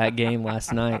because of that game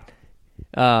last night.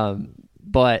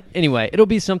 But anyway, it'll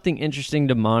be something interesting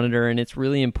to monitor, and it's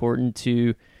really important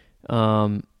to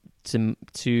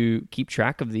keep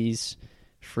track of these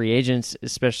free agents,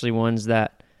 especially ones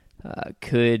that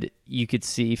you could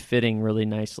see fitting really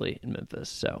nicely in Memphis.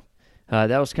 So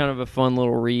that was kind of a fun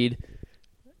little read.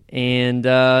 And,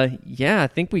 I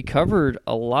think we covered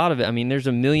a lot of it. I mean, there's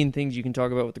a million things you can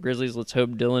talk about with the Grizzlies. Let's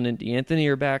hope Dylan and DeAnthony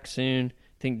are back soon.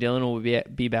 I think Dylan will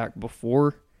be back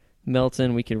before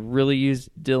Melton. We could really use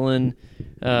Dylan.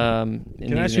 Can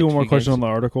I ask you one more question on the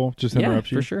article? Just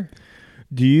interrupt you. For sure.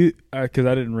 Do you, because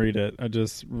I didn't read it, I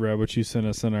just read what you sent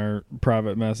us in our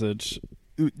private message.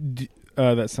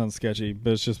 That sounds sketchy,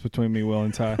 but it's just between me, Will,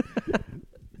 and Ty.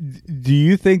 Do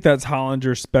you think that's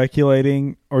Hollinger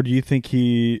speculating, or do you think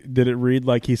did it read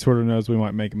like he sort of knows we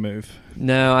might make a move?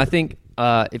 No, I think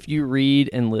if you read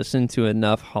and listen to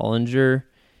enough Hollinger,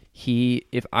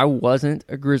 if I wasn't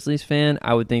a Grizzlies fan,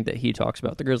 I would think that he talks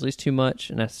about the Grizzlies too much,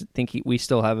 and I think we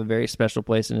still have a very special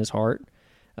place in his heart.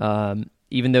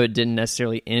 Even though it didn't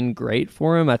necessarily end great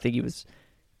for him, I think he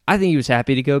was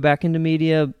happy to go back into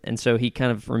media, and so he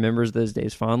kind of remembers those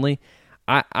days fondly.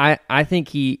 I think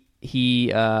he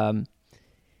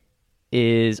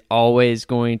is always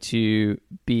going to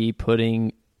be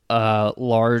putting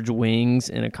large wings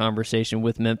in a conversation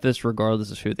with Memphis,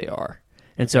 regardless of who they are.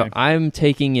 And so I'm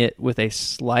taking it with a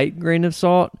slight grain of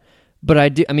salt, but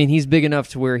I mean, he's big enough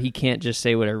to where he can't just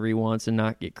say whatever he wants and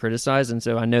not get criticized. And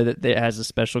so I know that has a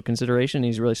special consideration.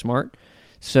 He's really smart.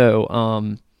 So,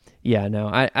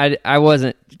 I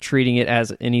wasn't treating it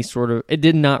as any sort of, it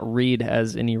did not read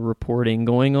as any reporting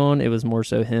going on. It was more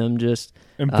so him just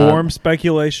informed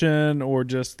speculation, or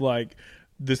just like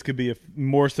this could be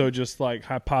more so just like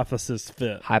hypothesis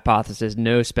fit. Hypothesis,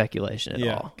 no speculation at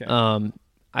all. Okay.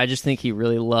 I just think he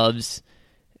really loves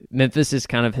Memphis is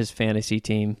kind of his fantasy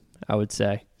team, I would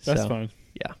say. That's fine.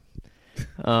 Yeah.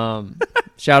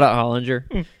 Shout out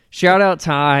Hollinger. Shout out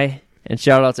Ty. And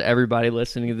shout out to everybody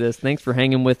listening to this. Thanks for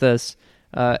hanging with us.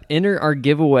 Enter our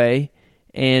giveaway.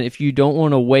 And if you don't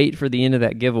want to wait for the end of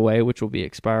that giveaway, which will be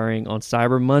expiring on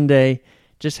Cyber Monday,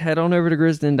 just head on over to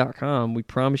Grizzden.com. We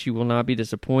promise you will not be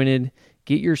disappointed.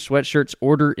 Get your sweatshirts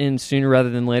ordered in sooner rather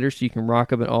than later so you can rock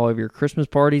them at all of your Christmas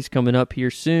parties coming up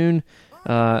here soon.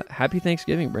 Happy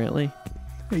Thanksgiving, Brantley.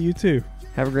 Hey, you too.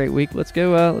 Have a great week. Let's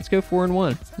go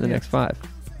 4-1 in the next 5.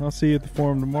 I'll see you at the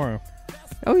forum tomorrow.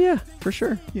 Oh, yeah, for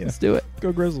sure. Yeah. Let's do it.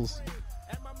 Go Grizzlies.